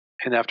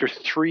after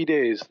 3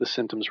 days, the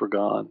symptoms were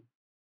gone.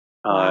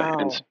 Wow.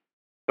 And so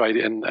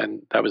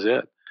and that was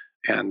it.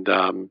 And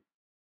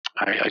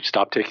I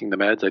stopped taking the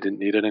meds. I didn't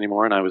need it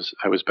anymore, and I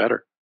was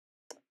better.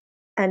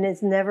 And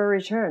it's never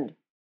returned.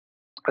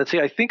 Let's see.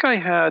 I think I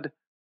can't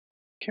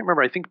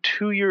remember. I think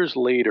 2 years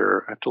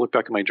later, I have to look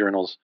back at my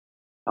journals.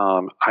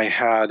 I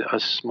had a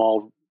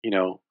small,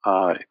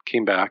 it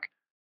came back,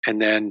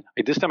 and then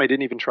this time I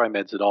didn't even try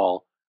meds at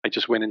all. I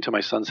just went into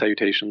my sun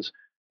salutations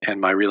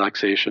and my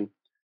relaxation,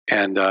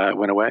 and it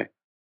went away,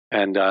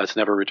 and it's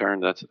never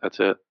returned. That's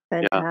it.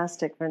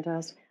 Fantastic,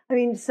 fantastic. I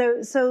mean,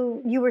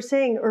 so you were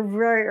saying, or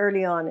very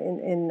early on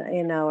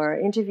in our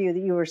interview, that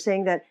you were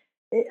saying that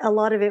a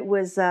lot of it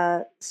was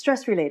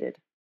stress related.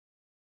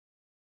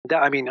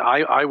 I mean,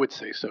 I would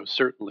say so,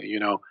 certainly.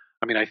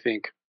 I mean, I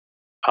think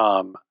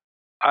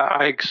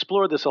I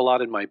explore this a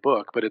lot in my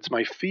book, but it's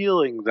my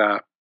feeling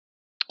that.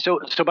 So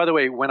by the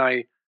way,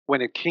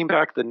 when it came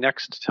back the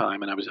next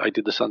time, and I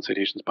did the sun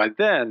salutations. By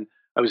then,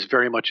 I was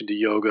very much into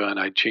yoga, and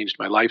I changed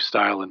my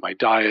lifestyle and my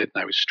diet,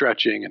 and I was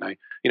stretching, and I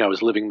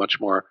was living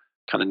much more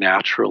kind of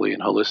naturally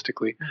and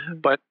holistically. Mm-hmm.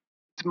 But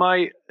it's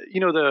my,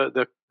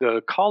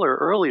 the caller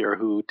earlier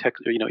who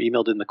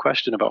emailed in the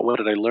question about what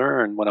did I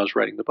learn when I was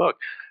writing the book,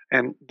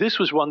 and this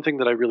was one thing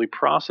that I really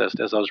processed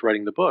as I was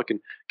writing the book and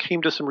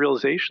came to some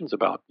realizations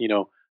about,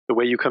 the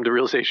way you come to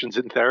realizations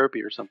in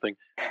therapy or something.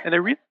 And I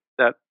realized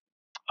that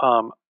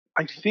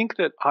I think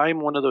that I'm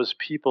one of those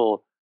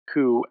people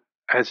who,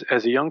 as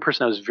a young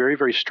person, I was very,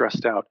 very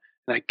stressed out,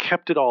 and I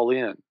kept it all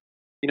in.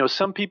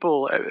 Some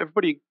people,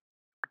 everybody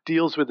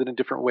deals with it in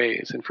different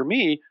ways, and for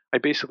me, I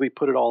basically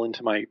put it all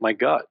into my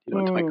gut.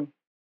 Into my.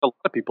 A lot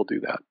of people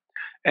do that,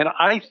 and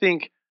I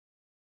think,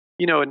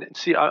 and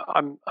see,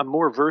 I'm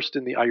more versed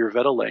in the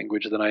Ayurveda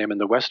language than I am in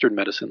the Western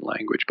medicine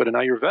language. But in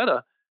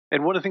Ayurveda,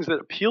 and one of the things that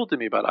appealed to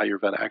me about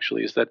Ayurveda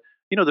actually is that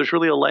there's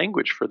really a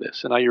language for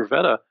this. In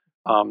Ayurveda,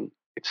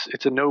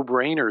 it's a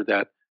no-brainer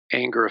that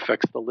anger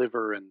affects the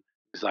liver and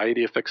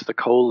anxiety affects the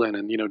colon,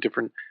 and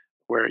different.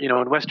 Where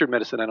in Western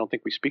medicine, I don't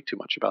think we speak too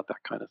much about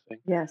that kind of thing.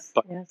 Yes,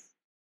 But yes.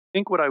 I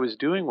think what I was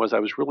doing was I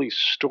was really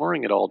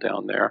storing it all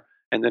down there,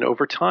 and then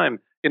over time,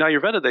 in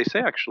Ayurveda, they say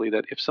actually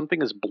that if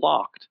something is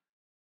blocked,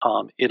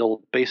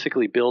 it'll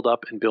basically build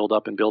up and build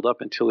up and build up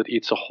until it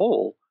eats a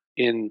hole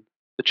in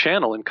the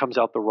channel and comes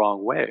out the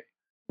wrong way.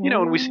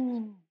 And we see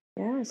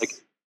Yes. like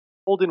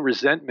hold in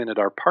resentment at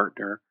our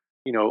partner,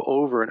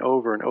 over and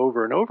over and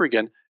over and over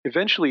again.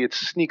 Eventually, it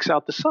sneaks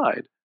out the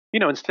side.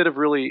 Instead of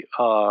really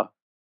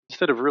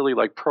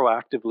like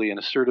proactively and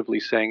assertively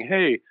saying,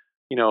 "Hey,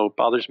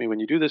 bothers me when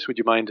you do this. Would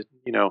you mind,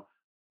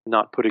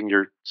 not putting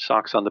your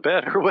socks on the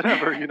bed or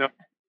whatever,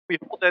 we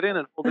hold that in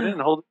and hold it in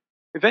and hold it.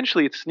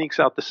 Eventually it sneaks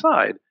out the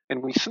side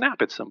and we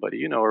snap at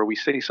somebody, or we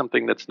say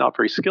something that's not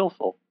very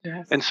skillful.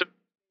 Yes. And so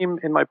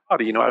in my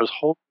body, I was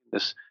holding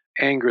this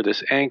anger,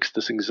 this angst,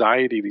 this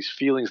anxiety, these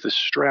feelings, this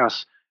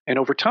stress. And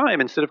over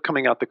time, instead of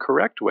coming out the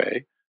correct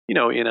way, in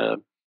a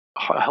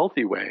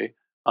healthy way,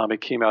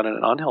 it came out in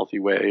an unhealthy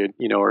way,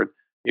 or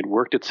it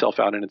worked itself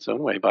out in its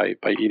own way by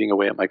eating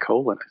away at my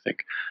colon, I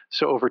think.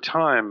 So over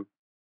time,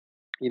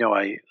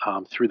 I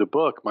through the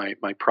book,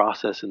 my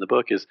process in the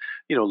book is,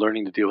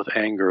 learning to deal with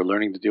anger,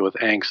 learning to deal with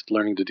angst,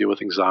 learning to deal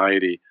with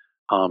anxiety,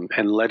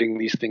 and letting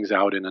these things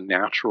out in a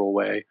natural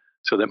way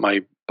so that my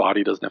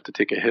body doesn't have to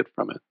take a hit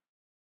from it.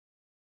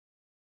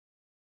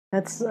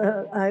 That's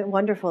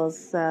wonderful.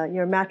 It's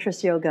your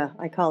mattress yoga,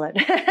 I call it.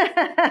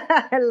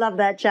 I love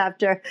that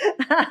chapter.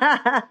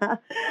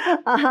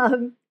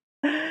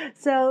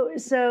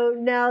 So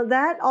now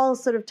that all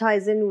sort of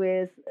ties in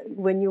with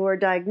when you were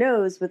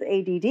diagnosed with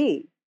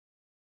ADD.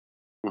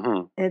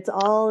 Mm-hmm. It's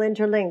all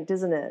interlinked,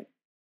 isn't it?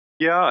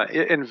 Yeah,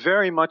 and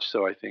very much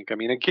so, I think. I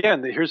mean,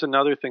 again, here's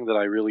another thing that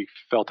I really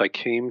felt I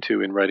came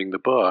to in writing the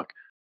book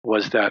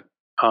was that,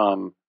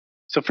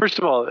 so first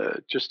of all,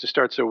 just to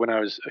start, so when I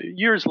was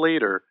years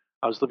later,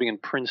 I was living in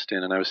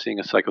Princeton and I was seeing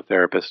a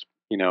psychotherapist,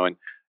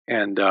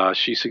 and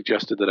she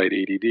suggested that I had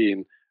ADD.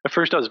 And at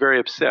first I was very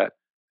upset.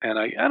 And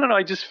I don't know,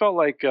 I just felt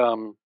like,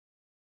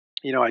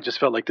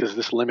 there's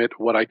this limit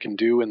what I can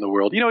do in the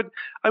world.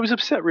 I was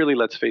upset, really,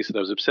 let's face it. I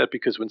was upset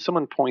because when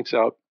someone points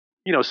out,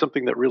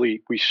 something that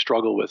really we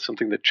struggle with,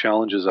 something that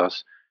challenges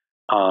us,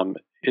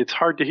 it's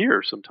hard to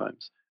hear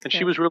sometimes. And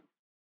she was really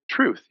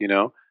truth,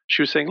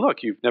 She was saying,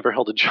 look, you've never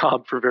held a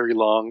job for very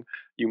long.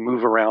 You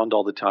move around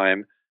all the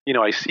time.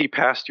 I see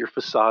past your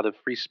facade of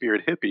free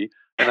spirit hippie,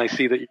 and I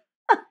see that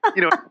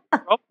you're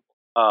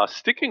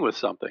sticking with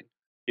something,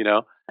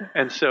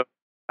 And so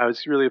I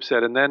was really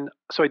upset. And then,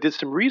 so I did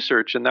some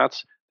research, and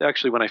that's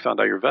actually when I found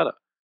Ayurveda,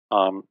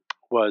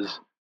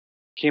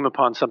 came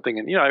upon something.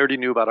 And, I already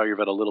knew about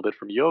Ayurveda a little bit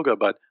from yoga,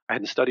 but I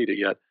hadn't studied it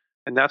yet.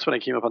 And that's when I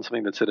came upon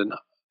something that said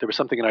there was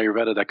something in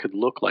Ayurveda that could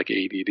look like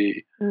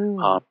ADD.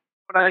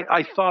 But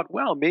I thought,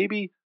 well,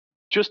 maybe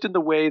just in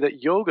the way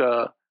that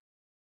yoga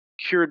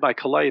cured my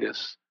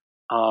colitis,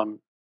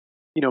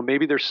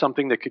 maybe there's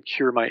something that could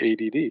cure my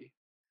ADD.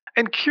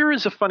 And cure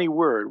is a funny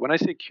word. When I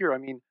say cure, I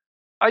mean,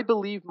 I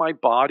believe my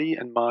body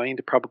and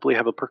mind probably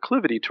have a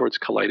proclivity towards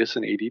colitis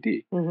and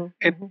ADD. Mm-hmm,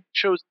 and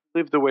chose to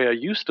live the way I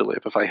used to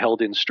live. If I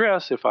held in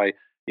stress, if I,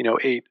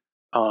 ate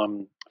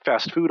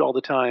fast food all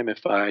the time,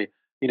 if I,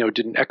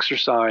 didn't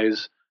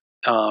exercise,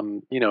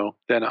 then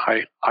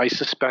I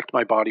suspect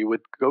my body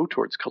would go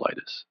towards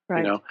colitis.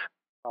 Right.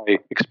 I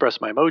express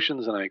my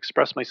emotions and I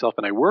express myself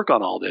and I work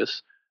on all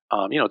this.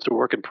 It's a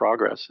work in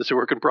progress. It's a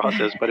work in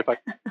process. But if I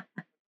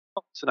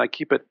and I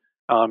keep it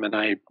and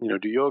I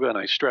do yoga and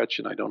I stretch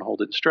and I don't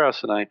hold it in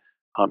stress and I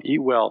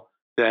eat well,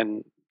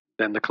 then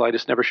the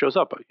colitis never shows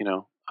up.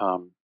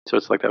 So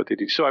it's like that with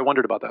ADD. So I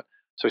wondered about that.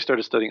 So I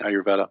started studying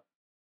Ayurveda,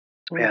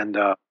 and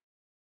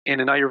in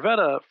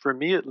Ayurveda, for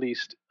me at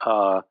least,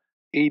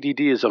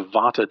 ADD is a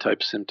Vata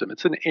type symptom.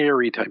 It's an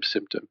airy type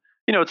symptom.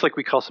 It's like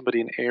we call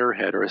somebody an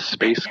airhead or a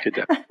space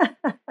cadet.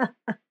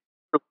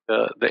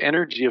 The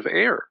energy of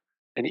air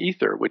and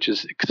ether, which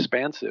is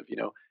expansive.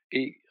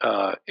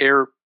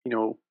 Air,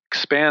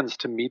 expands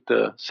to meet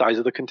the size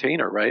of the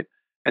container, right?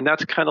 And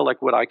that's kind of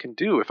like what I can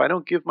do. If I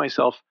don't give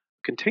myself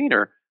a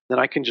container, then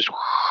I can just,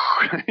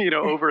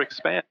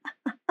 overexpand,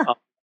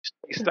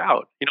 spaced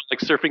out, like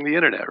surfing the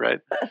internet, right?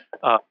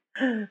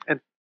 And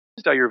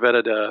used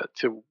Ayurveda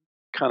to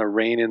kind of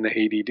rein in the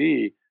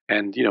ADD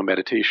and,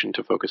 meditation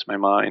to focus my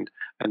mind.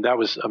 And that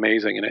was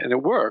amazing. And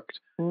it worked.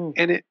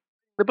 And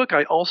the book,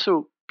 I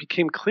also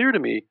became clear to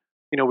me,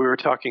 we were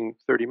talking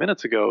 30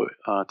 minutes ago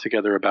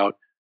together about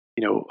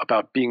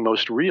being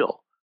most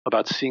real,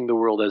 about seeing the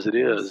world as it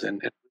is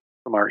and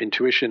from our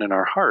intuition and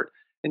our heart.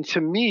 And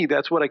to me,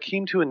 that's what I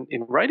came to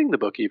in writing the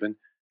book even,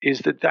 is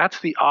that that's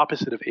the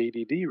opposite of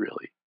ADD,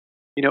 really.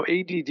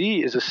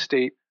 ADD is a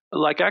state,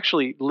 like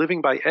actually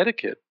living by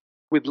etiquette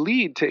would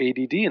lead to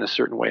ADD in a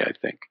certain way, I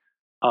think.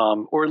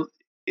 Or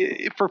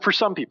for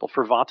some people,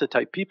 for Vata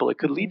type people, it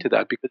could lead to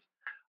that because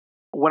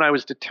when I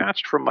was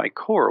detached from my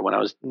core, when I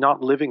was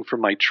not living from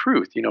my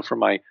truth, from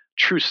my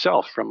true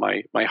self, from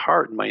my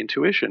heart and my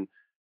intuition,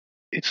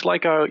 it's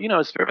like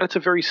it's a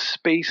very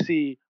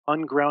spacey,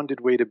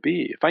 ungrounded way to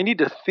be. If I need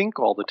to think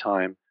all the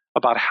time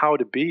about how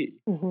to be,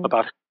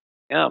 about who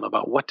I am,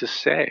 about what to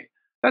say,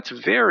 that's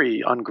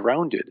very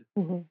ungrounded.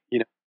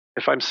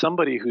 If I'm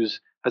somebody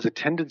has a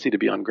tendency to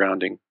be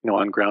ungrounded,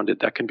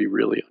 that can be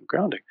really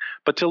ungrounding.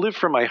 But to live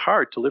from my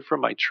heart, to live from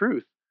my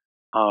truth,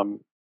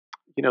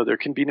 there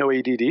can be no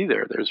ADD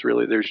there.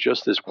 There's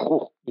just this,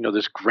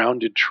 this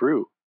grounded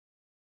true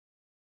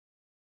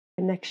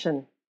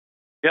connection.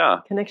 Yeah.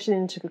 Connection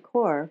into the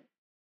core.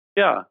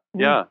 Yeah.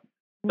 Yeah.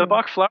 The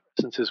Bach flower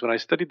essences, when I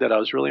studied that, I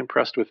was really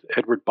impressed with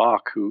Edward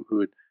Bach,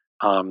 who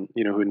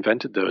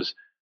invented those.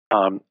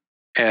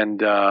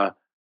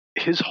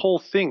 his whole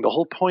thing, the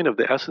whole point of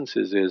the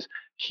essences is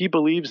he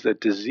believes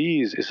that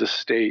disease is a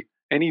state,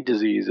 any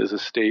disease is a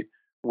state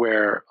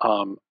where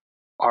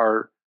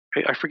our,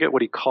 I forget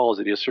what he calls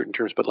it, he has certain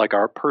terms, but like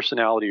our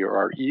personality or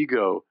our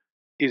ego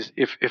is,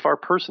 if our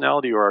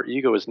personality or our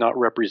ego is not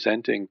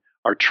representing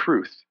our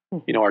truth,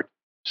 Mhm. our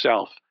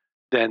self,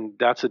 then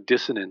that's a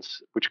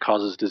dissonance which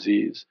causes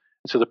disease.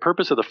 And so the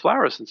purpose of the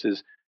flower essence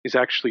is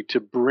actually to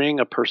bring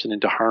a person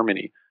into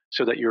harmony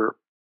so that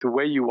the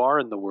way you are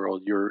in the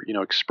world, your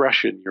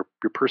expression, your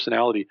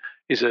personality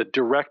is a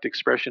direct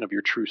expression of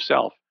your true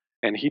self.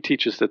 And he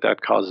teaches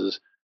that causes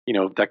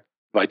that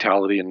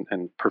vitality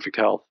and perfect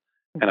health.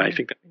 And I Mhm.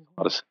 think that makes a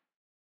lot Mhm. of sense.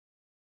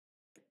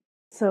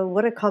 So,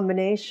 what a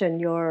combination.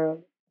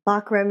 Your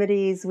Bach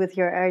remedies with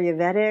your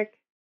Ayurvedic.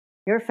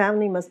 Your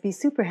family must be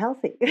super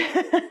healthy.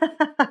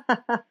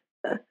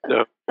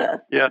 So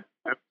yeah,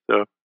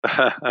 so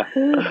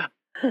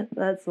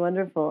That's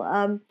wonderful.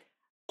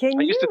 Can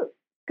I used to you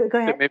go think that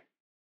ahead? maybe.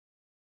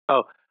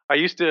 Oh, I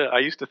used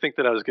to think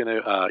that I was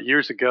gonna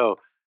years ago.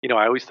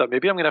 I always thought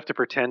maybe I'm gonna have to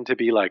pretend to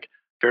be like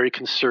very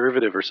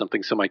conservative or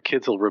something, so my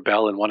kids will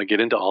rebel and want to get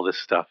into all this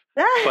stuff.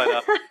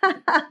 But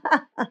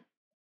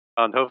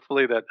and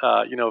hopefully that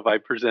if I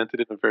present it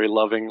in a very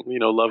loving,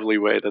 lovely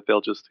way, that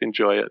they'll just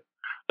enjoy it.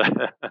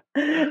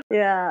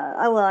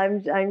 Yeah. Well,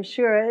 I'm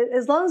sure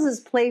as long as it's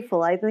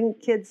playful, I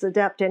think kids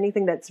adapt to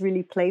anything that's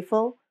really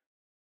playful,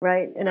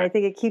 right? And I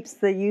think it keeps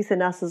the youth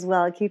in us as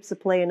well. It keeps the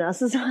play in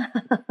us as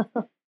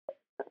well.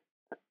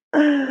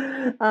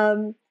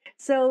 um,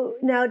 so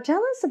now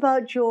tell us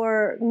about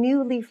your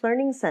New Leaf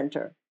Learning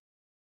Center.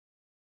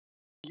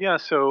 Yeah,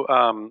 so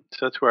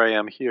that's where I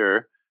am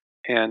here,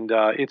 and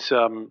it's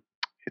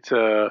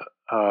a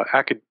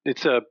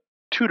it's a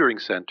tutoring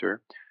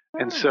center,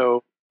 and Ah,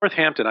 so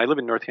Northampton. I live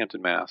in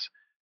Northampton, Mass,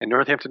 and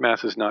Northampton,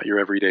 Mass is not your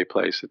everyday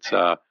place. It's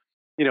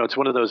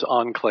one of those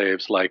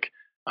enclaves like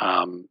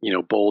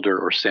Boulder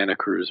or Santa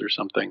Cruz or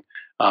something.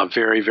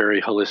 Very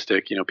very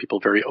holistic. People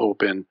very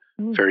open,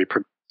 mm, very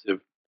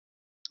progressive,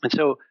 and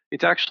so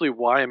it's actually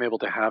why I'm able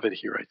to have it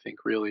here. I think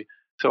really.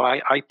 So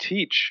I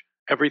teach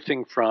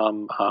everything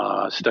from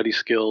study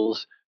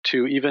skills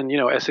to even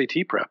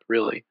SAT prep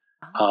really,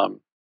 ah,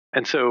 um,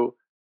 and so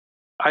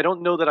I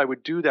don't know that I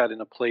would do that in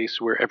a place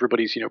where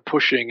everybody's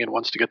pushing and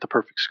wants to get the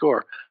perfect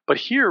score. But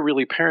here,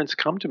 really, parents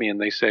come to me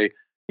and they say,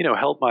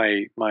 help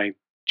my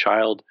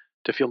child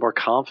to feel more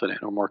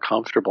confident or more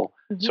comfortable.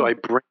 So mhm, I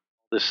bring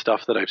this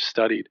stuff that I've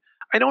studied.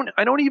 I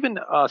don't even.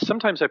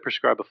 Sometimes I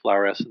prescribe a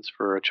flower essence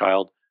for a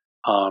child.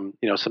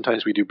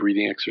 Sometimes we do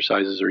breathing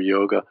exercises or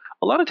yoga.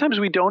 A lot of times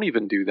we don't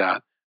even do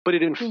that, but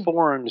it mm,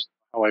 informs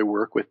how I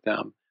work with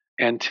them.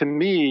 And to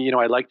me,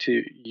 I like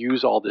to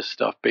use all this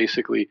stuff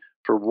basically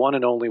for one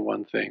and only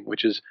one thing,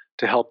 which is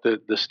to help the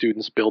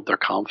students build their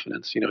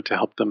confidence, to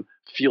help them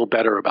feel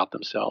better about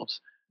themselves.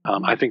 I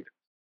mhm. think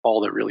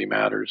all that really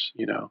matters.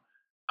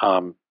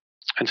 Um,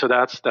 and so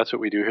that's what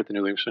we do here at the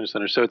New Learning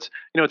Center. So it's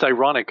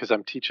ironic because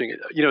I'm teaching it.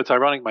 It's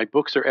ironic. My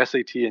books are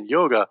SAT and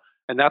yoga,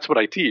 and that's what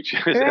I teach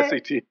is Right.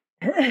 SAT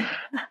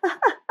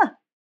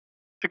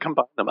to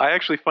combine them.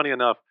 Funny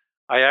enough,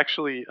 I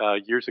actually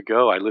years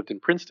ago I lived in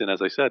Princeton,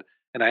 as I said,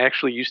 and I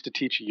actually used to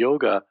teach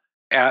yoga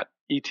at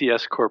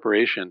ETS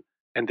Corporation,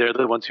 and they're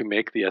the ones who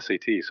make the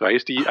SAT. So I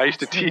used to That's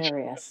teach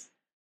hilarious.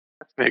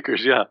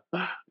 makers. Yeah,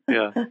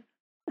 yeah.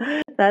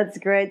 That's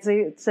great.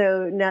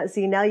 So now,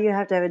 see, now you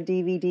have to have a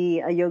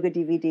DVD, a yoga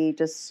DVD,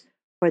 just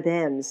for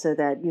them, so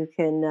that you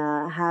can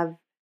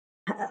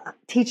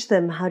teach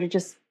them how to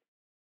just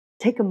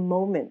take a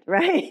moment,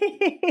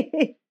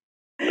 right,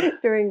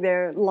 during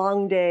their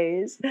long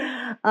days.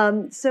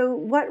 So,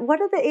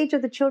 what are the age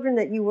of the children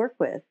that you work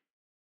with?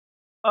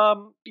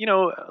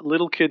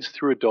 Little kids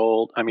through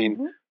adult. I mean,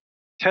 Hmm.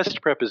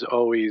 test prep is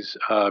always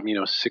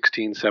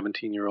 16,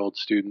 17-year-old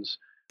students.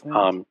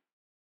 Right. Um,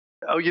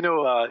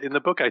 in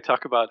the book I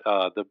talk about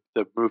the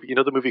movie,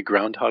 the movie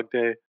Groundhog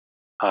Day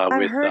I've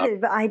with heard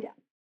it, but I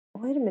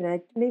wait a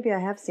minute. Maybe I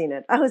have seen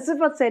it. I was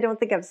about to say I don't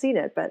think I've seen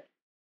it, but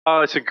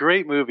Oh, it's a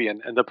great movie,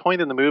 and the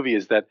point in the movie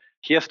is that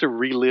he has to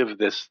relive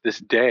this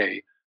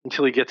day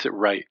until he gets it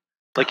right.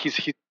 Like he's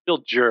a real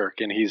jerk,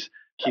 and he's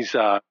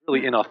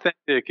really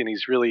inauthentic, and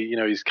he's really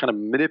he's kind of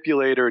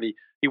manipulator, and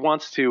he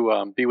wants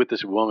to be with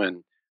this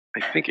woman.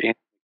 I think Anne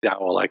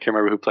Dowell. I can't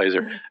remember who plays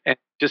her, and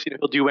just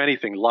he'll do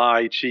anything,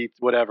 lie, cheat,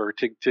 whatever,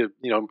 to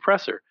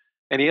impress her,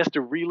 and he has to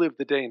relive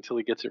the day until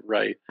he gets it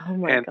right. oh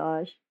my And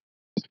gosh.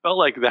 it felt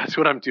like that's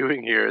what I'm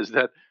doing here. Is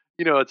that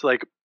it's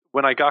like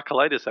when I got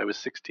colitis, I was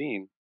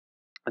 16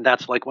 and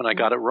that's like when I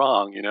got it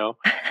wrong.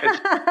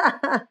 And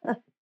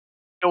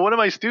so, one of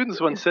my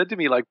students once said to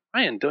me, like,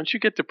 Brian, don't you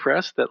get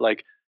depressed that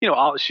like,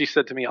 she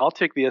said to me, I'll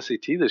take the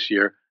SAT this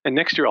year and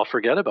next year I'll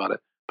forget about it.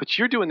 But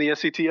you're doing the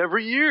SAT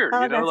every year, Oh,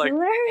 that's like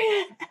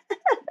hilarious.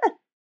 I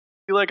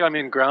feel like I'm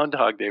in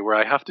Groundhog Day where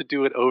I have to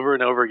do it over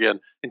and over again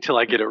until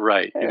I get it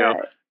right, Right.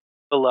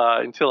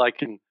 until I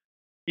can,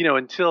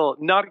 until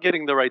not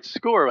getting the right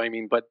score, I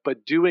mean, but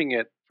doing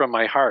it from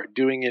my heart,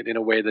 doing it in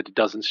a way that it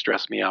doesn't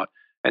stress me out.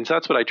 And so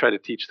that's what I try to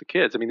teach the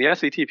kids. I mean, the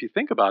SAT, if you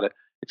think about it,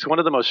 it's one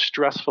of the most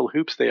stressful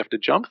hoops they have to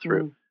jump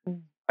through.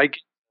 Mm. I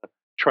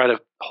try to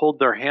hold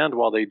their hand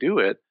while they do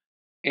it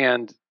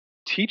and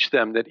teach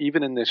them that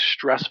even in this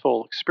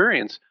stressful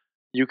experience,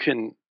 you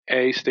can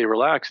A, stay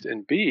relaxed,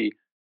 and B,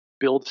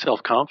 build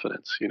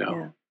self-confidence,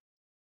 Yeah.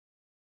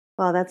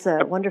 Well, that's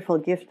a wonderful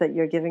gift that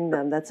you're giving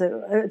them. It's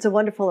a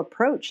wonderful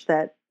approach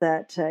that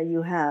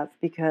you have,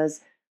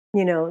 because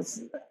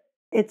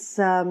it's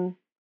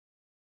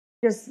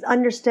just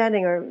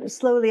understanding, or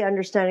slowly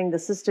understanding, the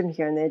system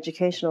here and the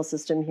educational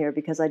system here,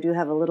 because I do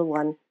have a little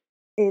one.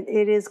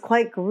 It is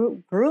quite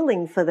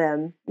grueling for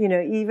them,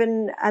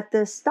 even at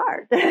the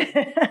start,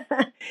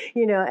 and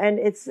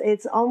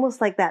it's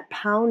almost like that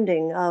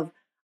pounding of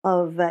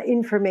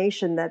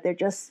information that they're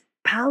just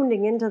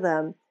pounding into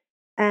them,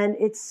 and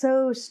it's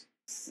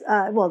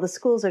well, the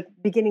schools are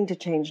beginning to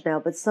change now,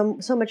 but so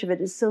much of it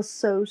is still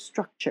so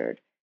structured,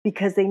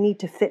 because they need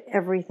to fit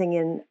everything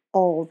in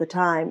all the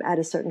time at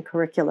a certain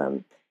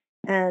curriculum.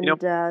 And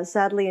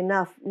sadly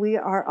enough, we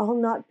are all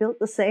not built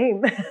the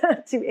same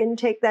to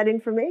intake that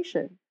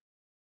information.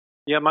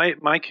 Yeah,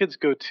 my kids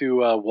go to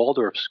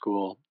Waldorf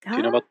school. Do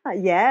you know about?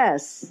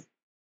 Yes.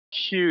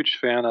 Huge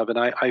fan of, and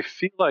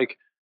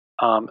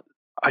um,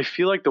 I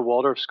feel like the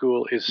Waldorf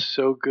school is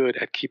so good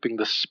at keeping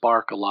the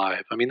spark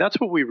alive. I mean, that's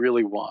what we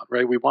really want,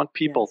 right? We want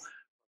people Yes.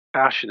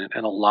 passionate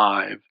and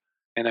alive,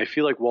 and I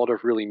feel like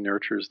Waldorf really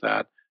nurtures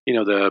that.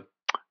 The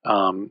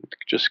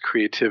just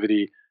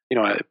creativity,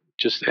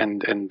 just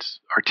and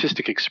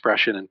artistic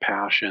expression and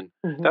passion.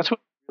 Hmm. That's what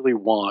I really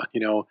want.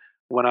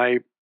 When I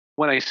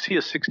when I see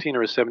a 16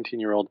 or a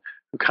 17-year-old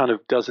who kind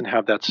of doesn't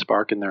have that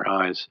spark in their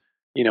eyes,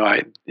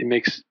 I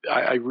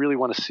really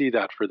want to see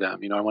that for them.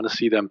 I want to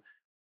see them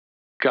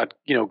got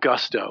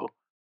gusto.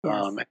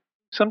 Yes.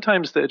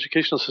 Sometimes the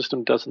educational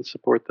system doesn't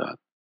support that.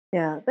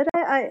 Yeah. But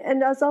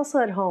and I was also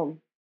at home.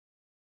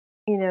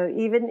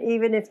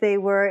 Even if they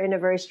were in a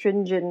very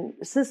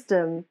stringent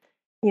system,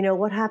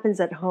 what happens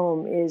at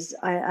home is,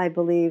 I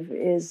believe,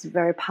 is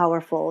very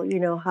powerful.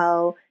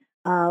 How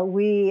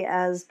we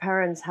as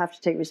parents have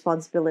to take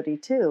responsibility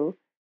too,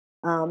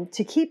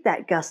 to keep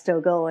that gusto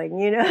going.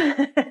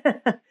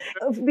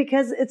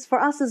 Because it's for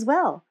us as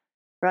well,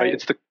 Right? right?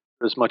 It's the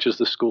as much as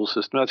the school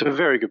system. That's a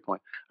very good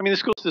point. I mean, the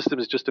school system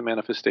is just a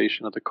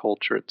manifestation of the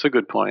culture. It's a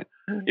good point.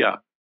 Yeah,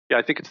 Mhm. yeah.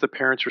 I think it's the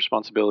parents'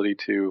 responsibility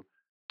to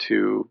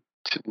to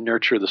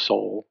nurture the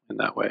soul in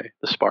that way,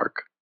 the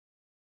spark.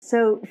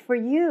 So for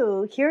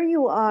you, here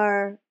you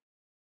are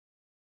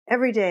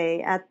every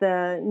day at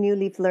the New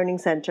Leaf Learning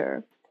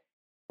Center.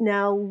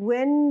 Now,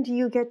 when do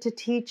you get to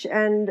teach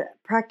and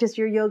practice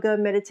your yoga,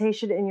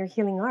 meditation, and your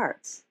healing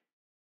arts?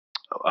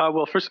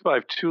 Well, first of all, I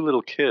have two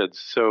little kids,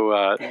 so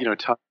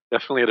time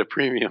definitely at a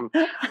premium.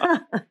 Uh,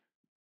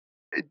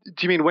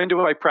 do you mean when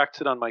do I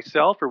practice it on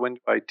myself, or when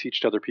do I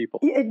teach to other people?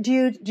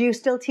 Do you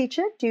still teach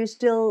it? Do you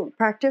still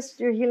practice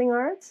your healing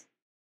arts?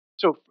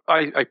 So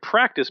I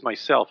practice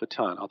myself a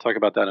ton. I'll talk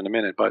about that in a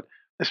minute. But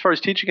as far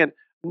as teaching it,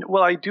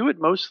 well, I do it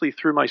mostly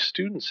through my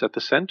students at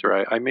the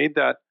center. I made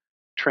that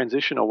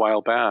transition a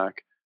while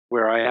back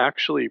where I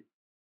actually,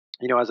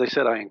 as I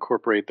said, I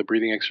incorporate the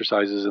breathing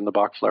exercises and the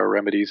Bach flower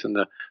remedies and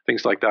the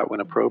things like that when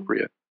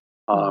appropriate.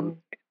 Um, Hmm.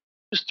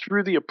 just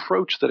through the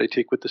approach that I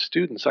take with the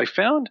students, I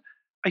found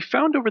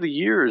over the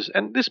years,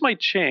 and this might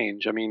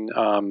change. I mean,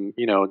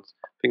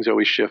 things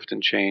always shift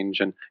and change,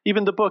 and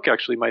even the book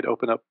actually might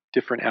open up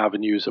different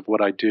avenues of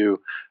what I do.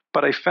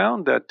 But I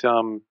found that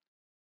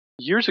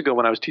years ago,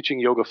 when I was teaching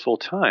yoga full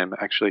time,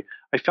 actually,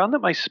 I found that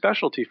my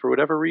specialty, for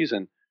whatever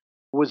reason,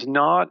 was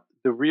not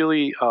the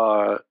really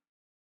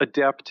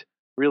adept,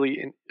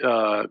 really,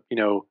 the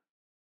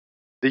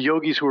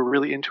yogis who were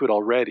really into it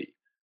already.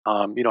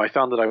 I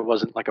found that I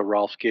wasn't like a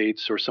Rolf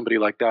Gates or somebody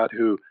like that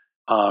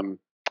um,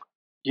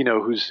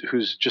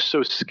 who's just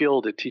so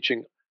skilled at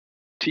teaching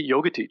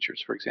yoga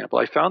teachers, for example.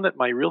 I found that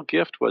my real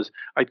gift was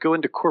I'd go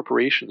into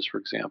corporations, for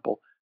example.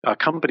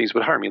 Companies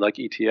would hire me, like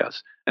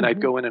ETS, and I'd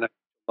Hmm. go in and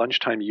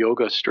lunchtime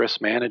yoga, stress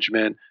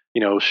management,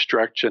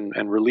 stretch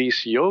and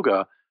release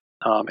yoga,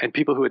 and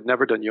people who had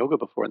never done yoga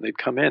before, and they'd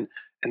come in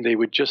and they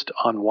would just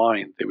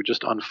unwind, they would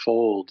just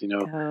unfold,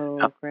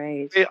 Oh,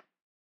 great. yeah,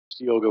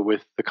 yoga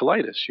with the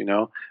colitis,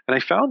 and I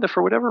found that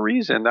for whatever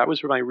reason, that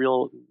was my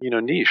real,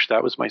 niche.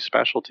 That was my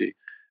specialty.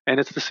 And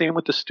it's the same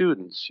with the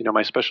students.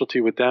 My specialty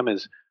with them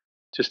is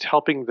just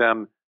helping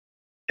them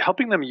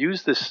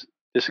use this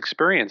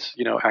experience,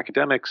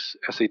 academics,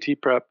 SAT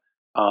prep,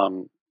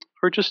 um,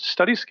 or just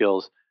study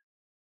skills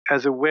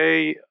as a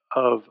way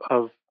of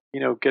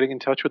getting in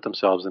touch with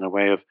themselves, in a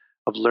way of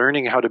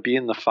learning how to be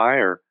in the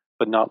fire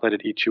but not let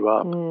it eat you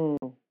up.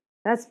 Mm,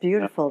 that's You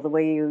beautiful, the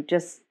way you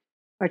just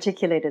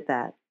articulated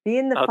that. Be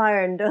in the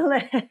fire and don't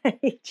let it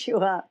eat you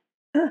up.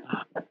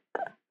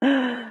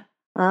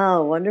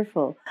 Oh,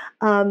 wonderful.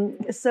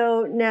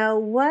 So now,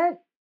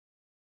 what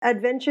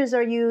adventures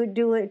are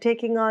you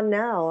taking on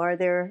now? Are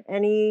there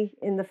any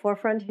in the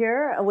forefront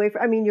here?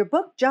 I mean, your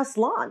book just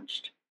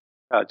launched.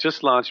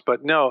 just launched,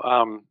 but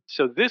no.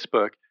 So this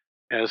book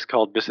is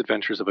called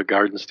Misadventures of a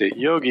Garden State I have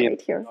it Yogi, and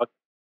right here.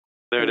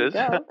 There There it you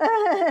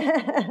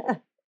is. go.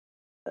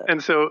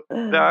 And so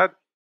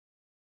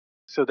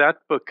that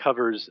book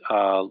covers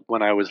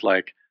when I was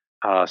like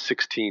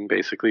 16,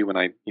 basically, when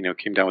I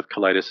came down with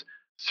colitis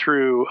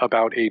through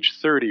about age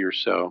 30 or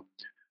so.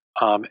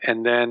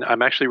 And then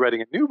I'm actually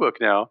writing a new book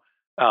now,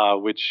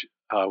 which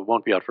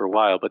won't be out for a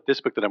while. But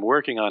this book that I'm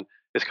working on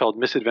is called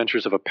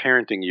Misadventures of a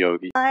Parenting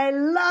Yogi. I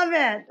love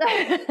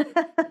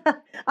it.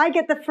 I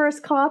get the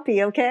first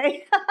copy,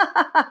 okay?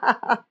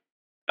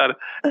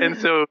 And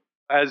so,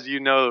 as you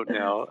know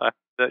now,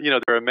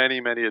 there are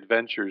many, many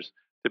adventures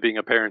to being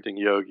a parenting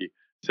yogi.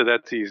 So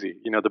that's easy.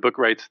 The book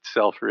writes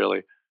itself,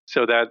 really.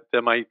 So that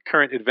my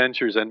current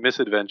adventures and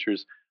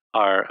misadventures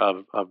are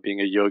of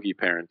being a yogi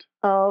parent.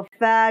 Oh,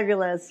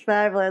 fabulous,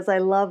 fabulous. I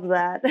love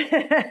that.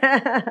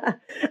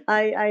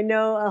 I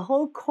know a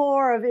whole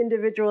core of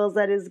individuals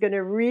that is going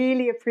to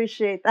really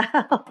appreciate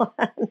that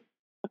one.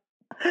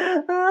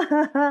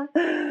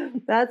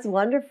 That's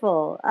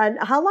wonderful. And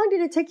how long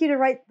did it take you to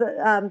write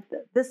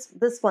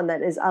this one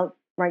that is out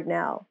right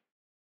now,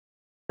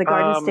 the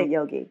Garden State Um,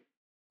 Yogi?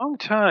 Long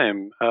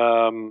time.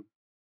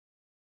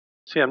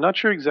 See, I'm not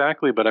sure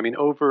exactly, but I mean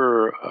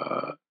over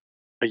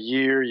a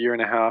year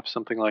and a half,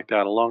 something like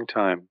that. A long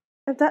time.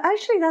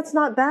 Actually, that's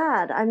not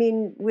bad. I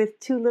mean, with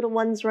two little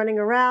ones running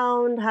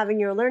around, having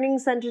your learning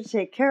center to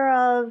take care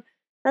of,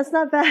 that's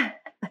not bad.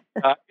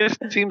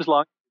 It seems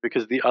long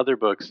because the other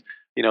books,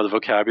 the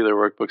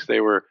vocabulary workbooks,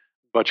 they were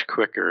much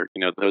quicker.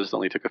 Those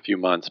only took a few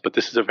months, but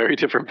this is a very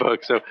different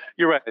book. So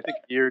you're right. I think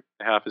a year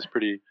and a half is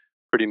pretty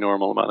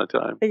normal amount of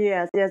time.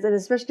 Yes, yes, and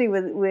especially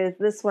with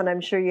this one,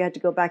 I'm sure you had to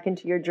go back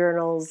into your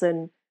journals Yeah.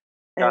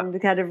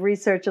 and kind of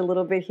research a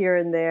little bit here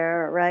and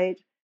there, right?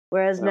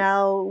 Whereas Yeah.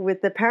 now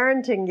with the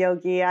parenting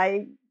yogi,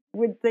 I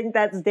would think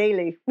that's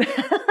daily.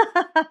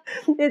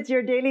 It's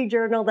your daily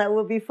journal that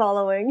we'll be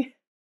following.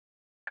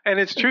 And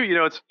it's true.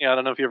 It's I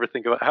don't know if you ever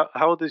think about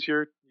how old is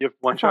you have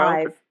one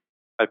child? Or 5.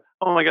 five?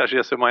 Oh my gosh,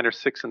 yeah. So mine are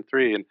 6 and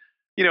 3, and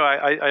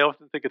I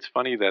often think it's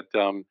funny that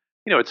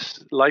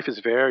it's life is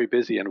very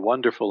busy and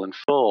wonderful and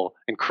full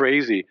and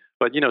crazy,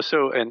 but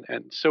so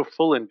so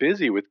full and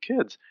busy with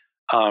kids.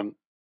 Um,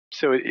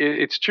 so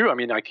it's true. I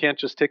mean, I can't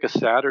just take a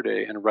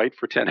Saturday and write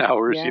for 10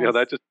 hours. Yes.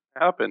 That just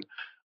happened.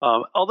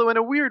 Although in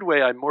a weird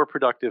way, I'm more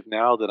productive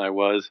now than I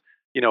was,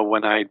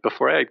 when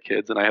before I had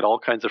kids and I had all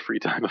kinds of free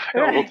time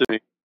available Right. to me.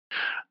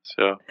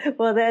 So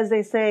Well, as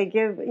they say,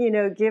 give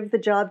the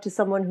job to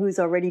someone who's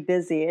already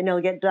busy and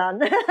it'll get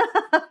done.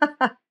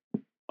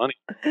 funny.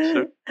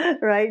 So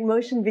Right?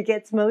 Motion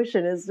begets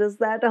motion. It's just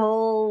that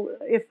whole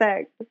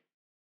effect.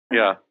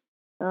 yeah,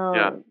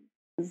 yeah,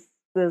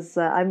 Oh,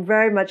 I'm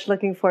very much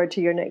looking forward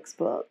to your next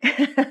book.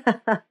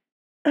 yeah.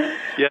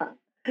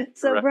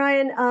 So, Correct.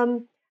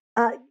 Brian,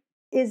 uh,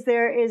 is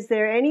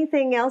there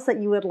anything else that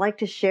you would like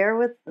to share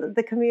with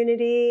the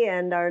community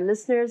and our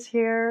listeners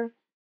here?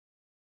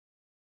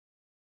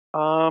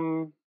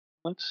 Um,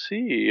 let's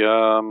see.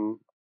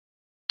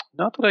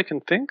 Not that I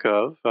can think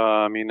of.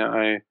 I mean,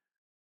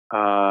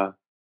 uh,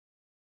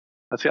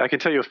 let's see. I can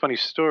tell you a funny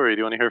story. Do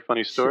you want to hear a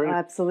funny story?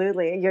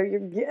 Absolutely.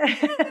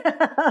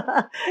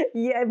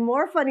 Yeah,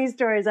 more funny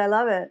stories. I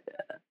love it.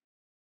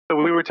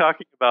 So we were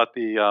talking about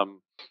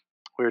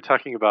we were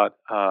talking about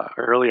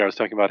earlier. I was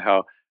talking about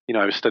how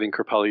I was studying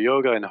Kripalu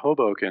Yoga in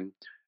Hoboken,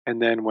 and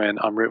then when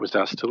Amrit was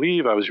asked to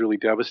leave, I was really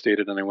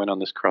devastated, and I went on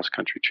this cross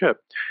country trip.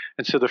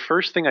 And so the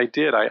first thing I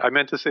did, I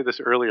meant to say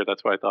this earlier.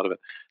 That's why I thought of it.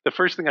 The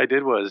first thing I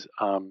did was,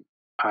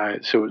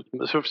 so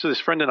this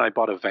friend and I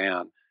bought a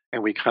van,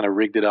 and we kind of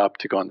rigged it up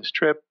to go on this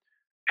trip.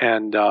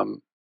 And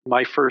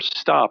my first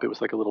stop, it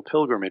was like a little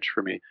pilgrimage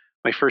for me.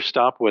 My first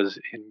stop was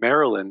in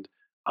Maryland,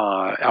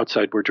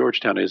 outside where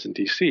Georgetown is in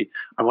DC.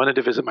 I wanted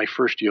to visit my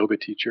first yoga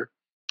teacher,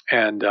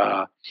 and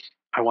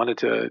I wanted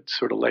to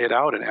sort of lay it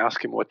out and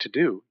ask him what to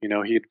do.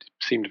 He had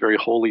seemed very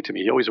holy to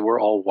me. He always wore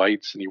all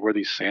whites, and he wore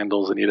these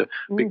sandals, and he had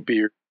a Mm. big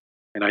beard.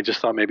 And I just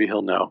thought maybe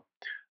he'll know.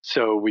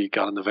 So we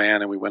got in the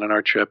van and we went on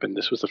our trip, and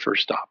this was the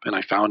first stop. And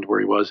I found where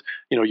he was.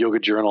 Yoga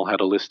Journal had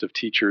a list of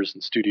teachers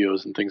and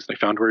studios and things. And I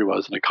found where he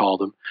was, and I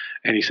called him,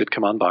 and he said,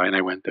 "Come on by." And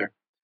I went there,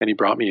 and he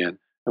brought me in,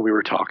 and we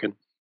were talking.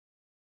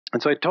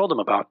 And so I told him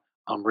about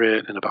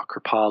Amrit and about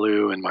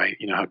Kripalu and my,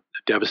 how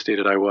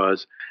devastated I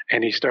was.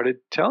 And he started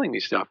telling me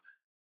stuff.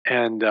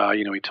 And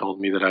he told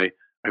me that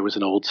I was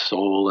an old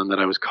soul and that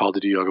I was called to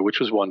do yoga, which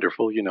was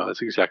wonderful.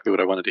 That's exactly what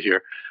I wanted to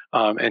hear.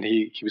 And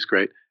he was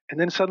great. And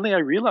then suddenly I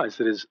realized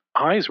that his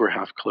eyes were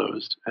half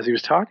closed as he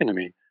was talking to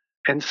me.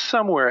 And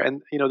somewhere,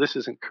 and this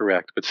isn't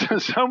correct, but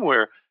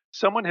somewhere,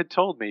 someone had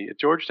told me at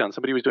Georgetown,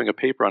 somebody was doing a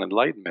paper on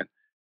enlightenment,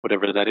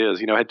 whatever that is,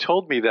 had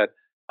told me that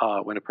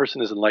when a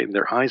person is enlightened,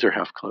 their eyes are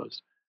half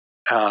closed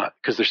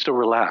because they're still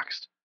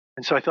relaxed.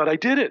 And so I thought I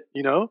did it.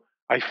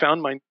 I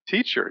found my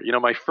teacher,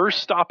 my first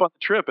stop on the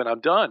trip, and I'm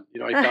done.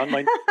 I found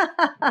my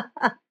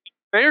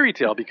fairy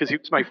tale because he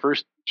was my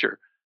first teacher.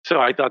 So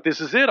I thought,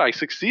 this is it. I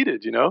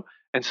succeeded.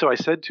 And so I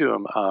said to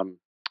him,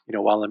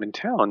 while I'm in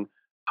town,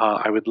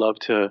 I would love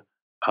to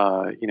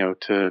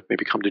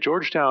maybe come to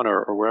Georgetown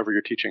or wherever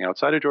you're teaching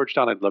outside of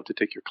Georgetown. I'd love to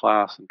take your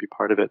class and be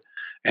part of it.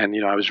 And,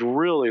 I was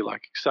really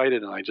like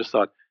excited. And I just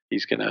thought,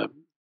 he's going to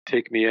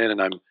take me in,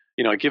 and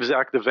I give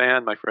Zach the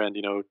van, my friend.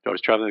 I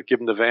was traveling to give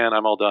him the van.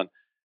 I'm all done.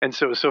 And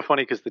so it was so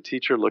funny because the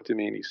teacher looked at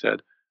me and he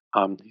said,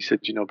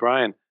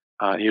 Brian,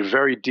 he had a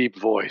very deep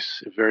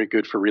voice, very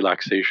good for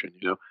relaxation,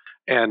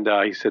 And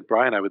he said,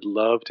 Brian, I would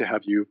love to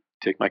have you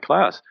take my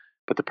class.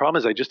 But the problem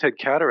is I just had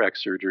cataract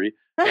surgery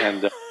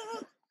and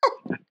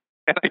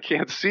and I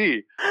can't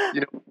see. I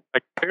can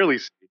barely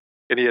see.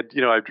 And he had,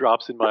 I have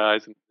drops in my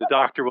eyes, and the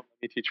doctor will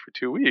let me teach for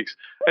 2 weeks.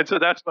 And so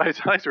that's why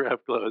his eyes are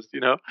half closed,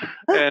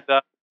 And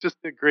just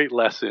a great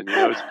lesson,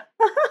 I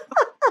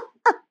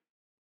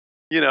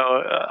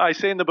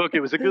say in the book,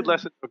 it was a good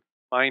lesson, a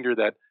reminder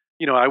that,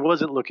 I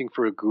wasn't looking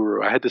for a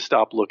guru. I had to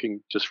stop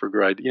looking just for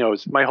guru.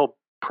 My whole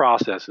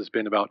process has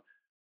been about,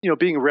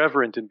 being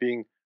reverent and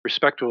being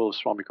respectful of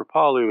Swami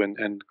Kripalu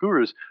and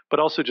gurus,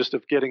 but also just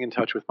of getting in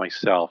touch with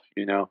myself,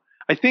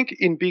 I think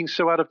in being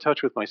so out of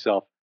touch with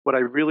myself, what I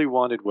really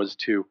wanted was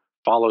to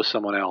follow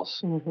someone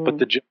else, but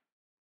to just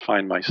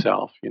find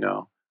myself,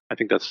 I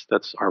think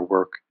that's our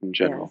work in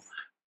general.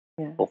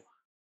 Yes. Yes.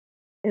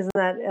 Isn't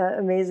that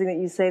amazing that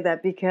you say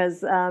that?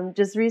 Because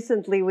just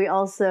recently we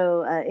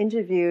also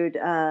interviewed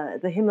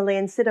the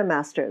Himalayan Siddha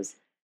masters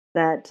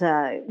that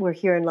were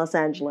here in Los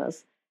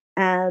Angeles.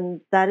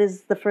 And that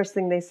is the first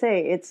thing they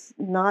say. It's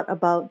not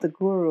about the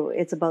guru.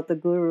 It's about the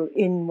guru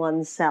in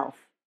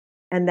oneself.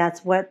 And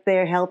that's what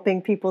they're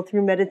helping people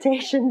through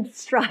meditation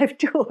strive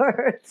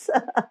towards.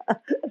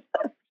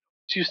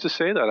 He used to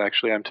say that,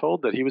 actually. I'm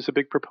told that he was a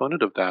big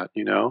proponent of that,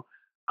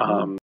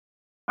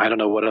 I don't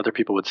know what other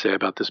people would say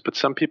about this, but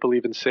some people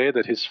even say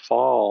that his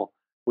fall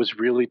was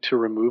really to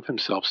remove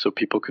himself so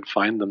people could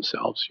find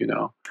themselves,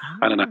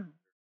 I don't know.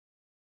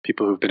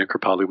 People who've been in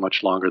Kripalu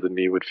much longer than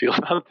me would feel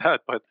about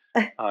that, but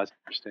it's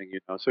interesting,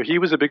 So he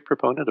was a big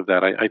proponent of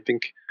that. I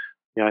think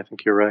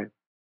you're right.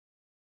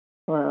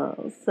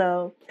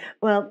 So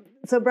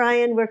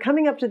Brian, we're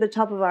coming up to the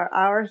top of our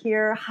hour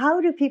here.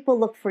 How do people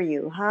look for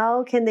you?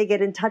 How can they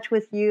get in touch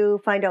with you,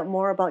 find out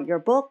more about your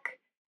book,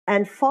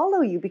 and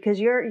follow you? Because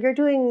you're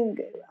doing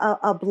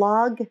a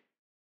blog.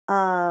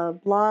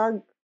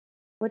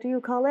 What do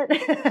you call it?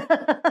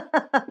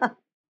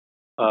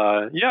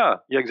 Yeah,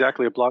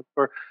 exactly. A blog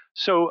store.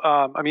 So,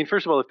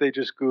 first of all, if they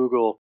just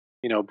Google,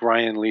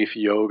 Brian Leaf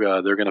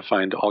Yoga, they're going to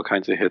find all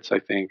kinds of hits, I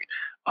think.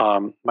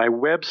 My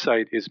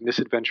website is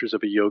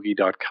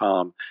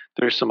misadventuresofayogi.com.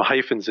 There's some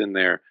hyphens in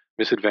there,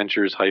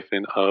 misadventures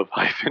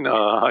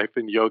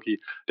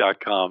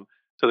yogi.com.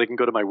 So they can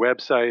go to my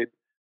website.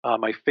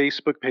 My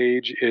Facebook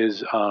page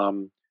is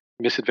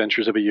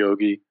Misadventures of a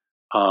Yogi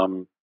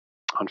on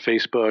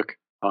Facebook.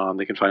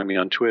 They can find me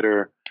on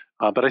Twitter.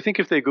 But I think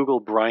if they Google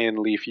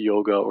Brian Leaf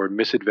Yoga or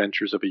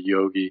Misadventures of a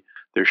Yogi,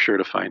 they're sure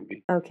to find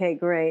me. Okay,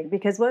 great.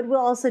 Because what we'll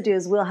also do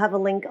is we'll have a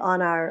link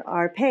on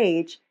our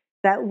page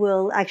that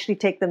will actually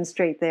take them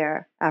straight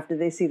there after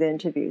they see the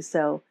interview.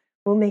 So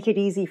we'll make it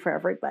easy for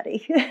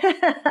everybody.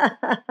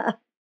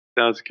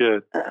 Sounds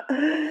good.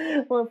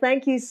 Well,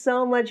 thank you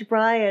so much,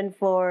 Brian,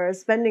 for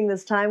spending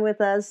this time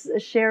with us,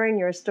 sharing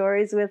your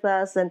stories with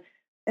us. And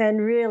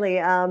really,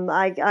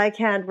 I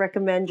can't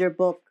recommend your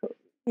book,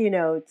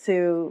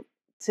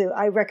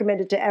 I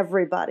recommend it to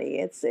everybody.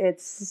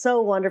 It's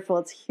so wonderful.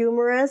 It's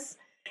humorous.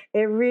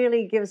 It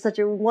really gives such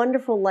a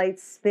wonderful light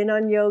spin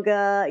on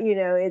yoga.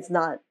 It's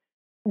not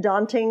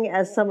daunting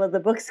as some of the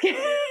books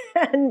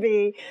can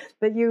be,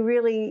 but you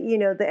really,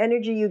 the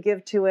energy you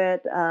give to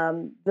it,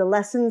 the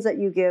lessons that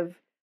you give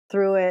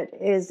through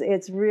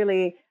it's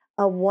really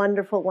a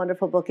wonderful,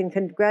 wonderful book. And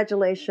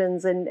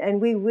congratulations.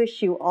 And we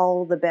wish you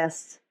all the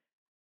best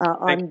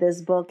on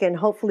this book. And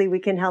hopefully we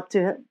can help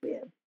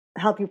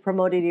you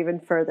promote it even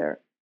further.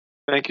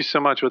 Thank you so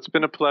much. Well, it's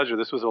been a pleasure.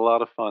 This was a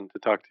lot of fun to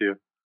talk to you.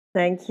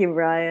 Thank you,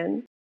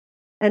 Brian.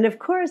 And of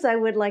course, I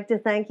would like to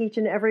thank each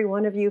and every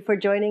one of you for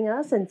joining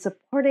us and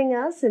supporting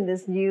us in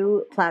this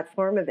new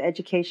platform of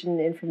education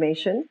and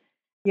information.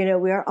 We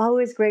are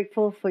always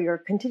grateful for your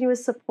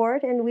continuous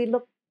support, and we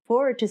look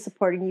forward to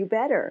supporting you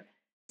better.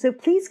 So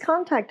please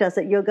contact us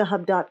at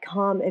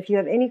yogahub.com if you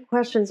have any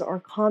questions or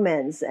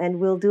comments,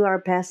 and we'll do our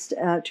best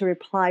to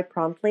reply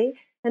promptly.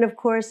 And of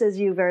course, as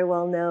you very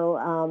well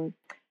know,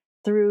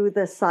 through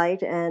the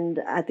site and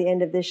at the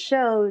end of this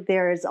show,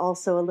 there is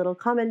also a little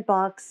comment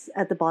box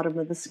at the bottom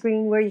of the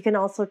screen where you can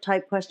also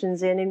type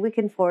questions in, and we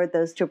can forward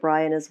those to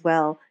Brian as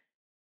well.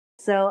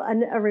 So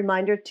a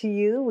reminder to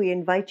you, we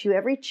invite you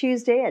every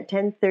Tuesday at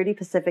 10:30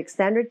 Pacific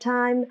Standard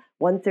Time,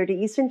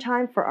 1:30 Eastern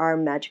Time for our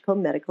magical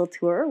medical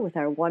tour with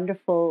our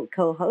wonderful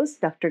co-host,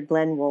 Dr.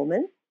 Glenn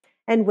Woolman.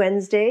 And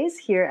Wednesdays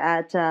here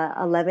at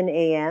 11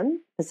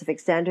 a.m. Pacific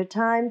Standard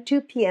Time, 2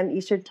 p.m.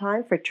 Eastern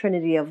Time for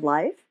Trinity of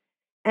Life.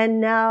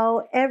 And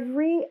now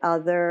every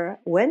other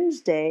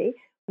Wednesday,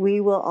 we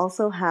will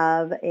also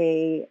have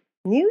a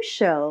new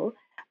show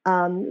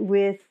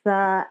with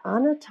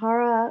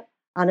Anatara,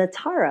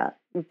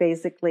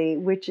 basically,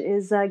 which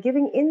is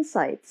giving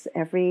insights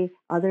every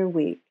other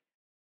week.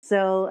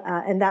 So,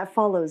 and that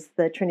follows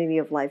the Trinity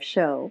of Life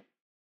show.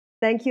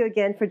 Thank you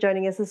again for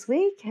joining us this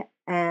week.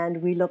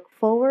 And we look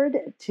forward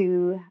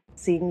to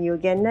seeing you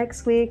again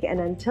next week.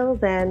 And until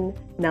then,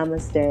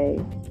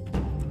 namaste.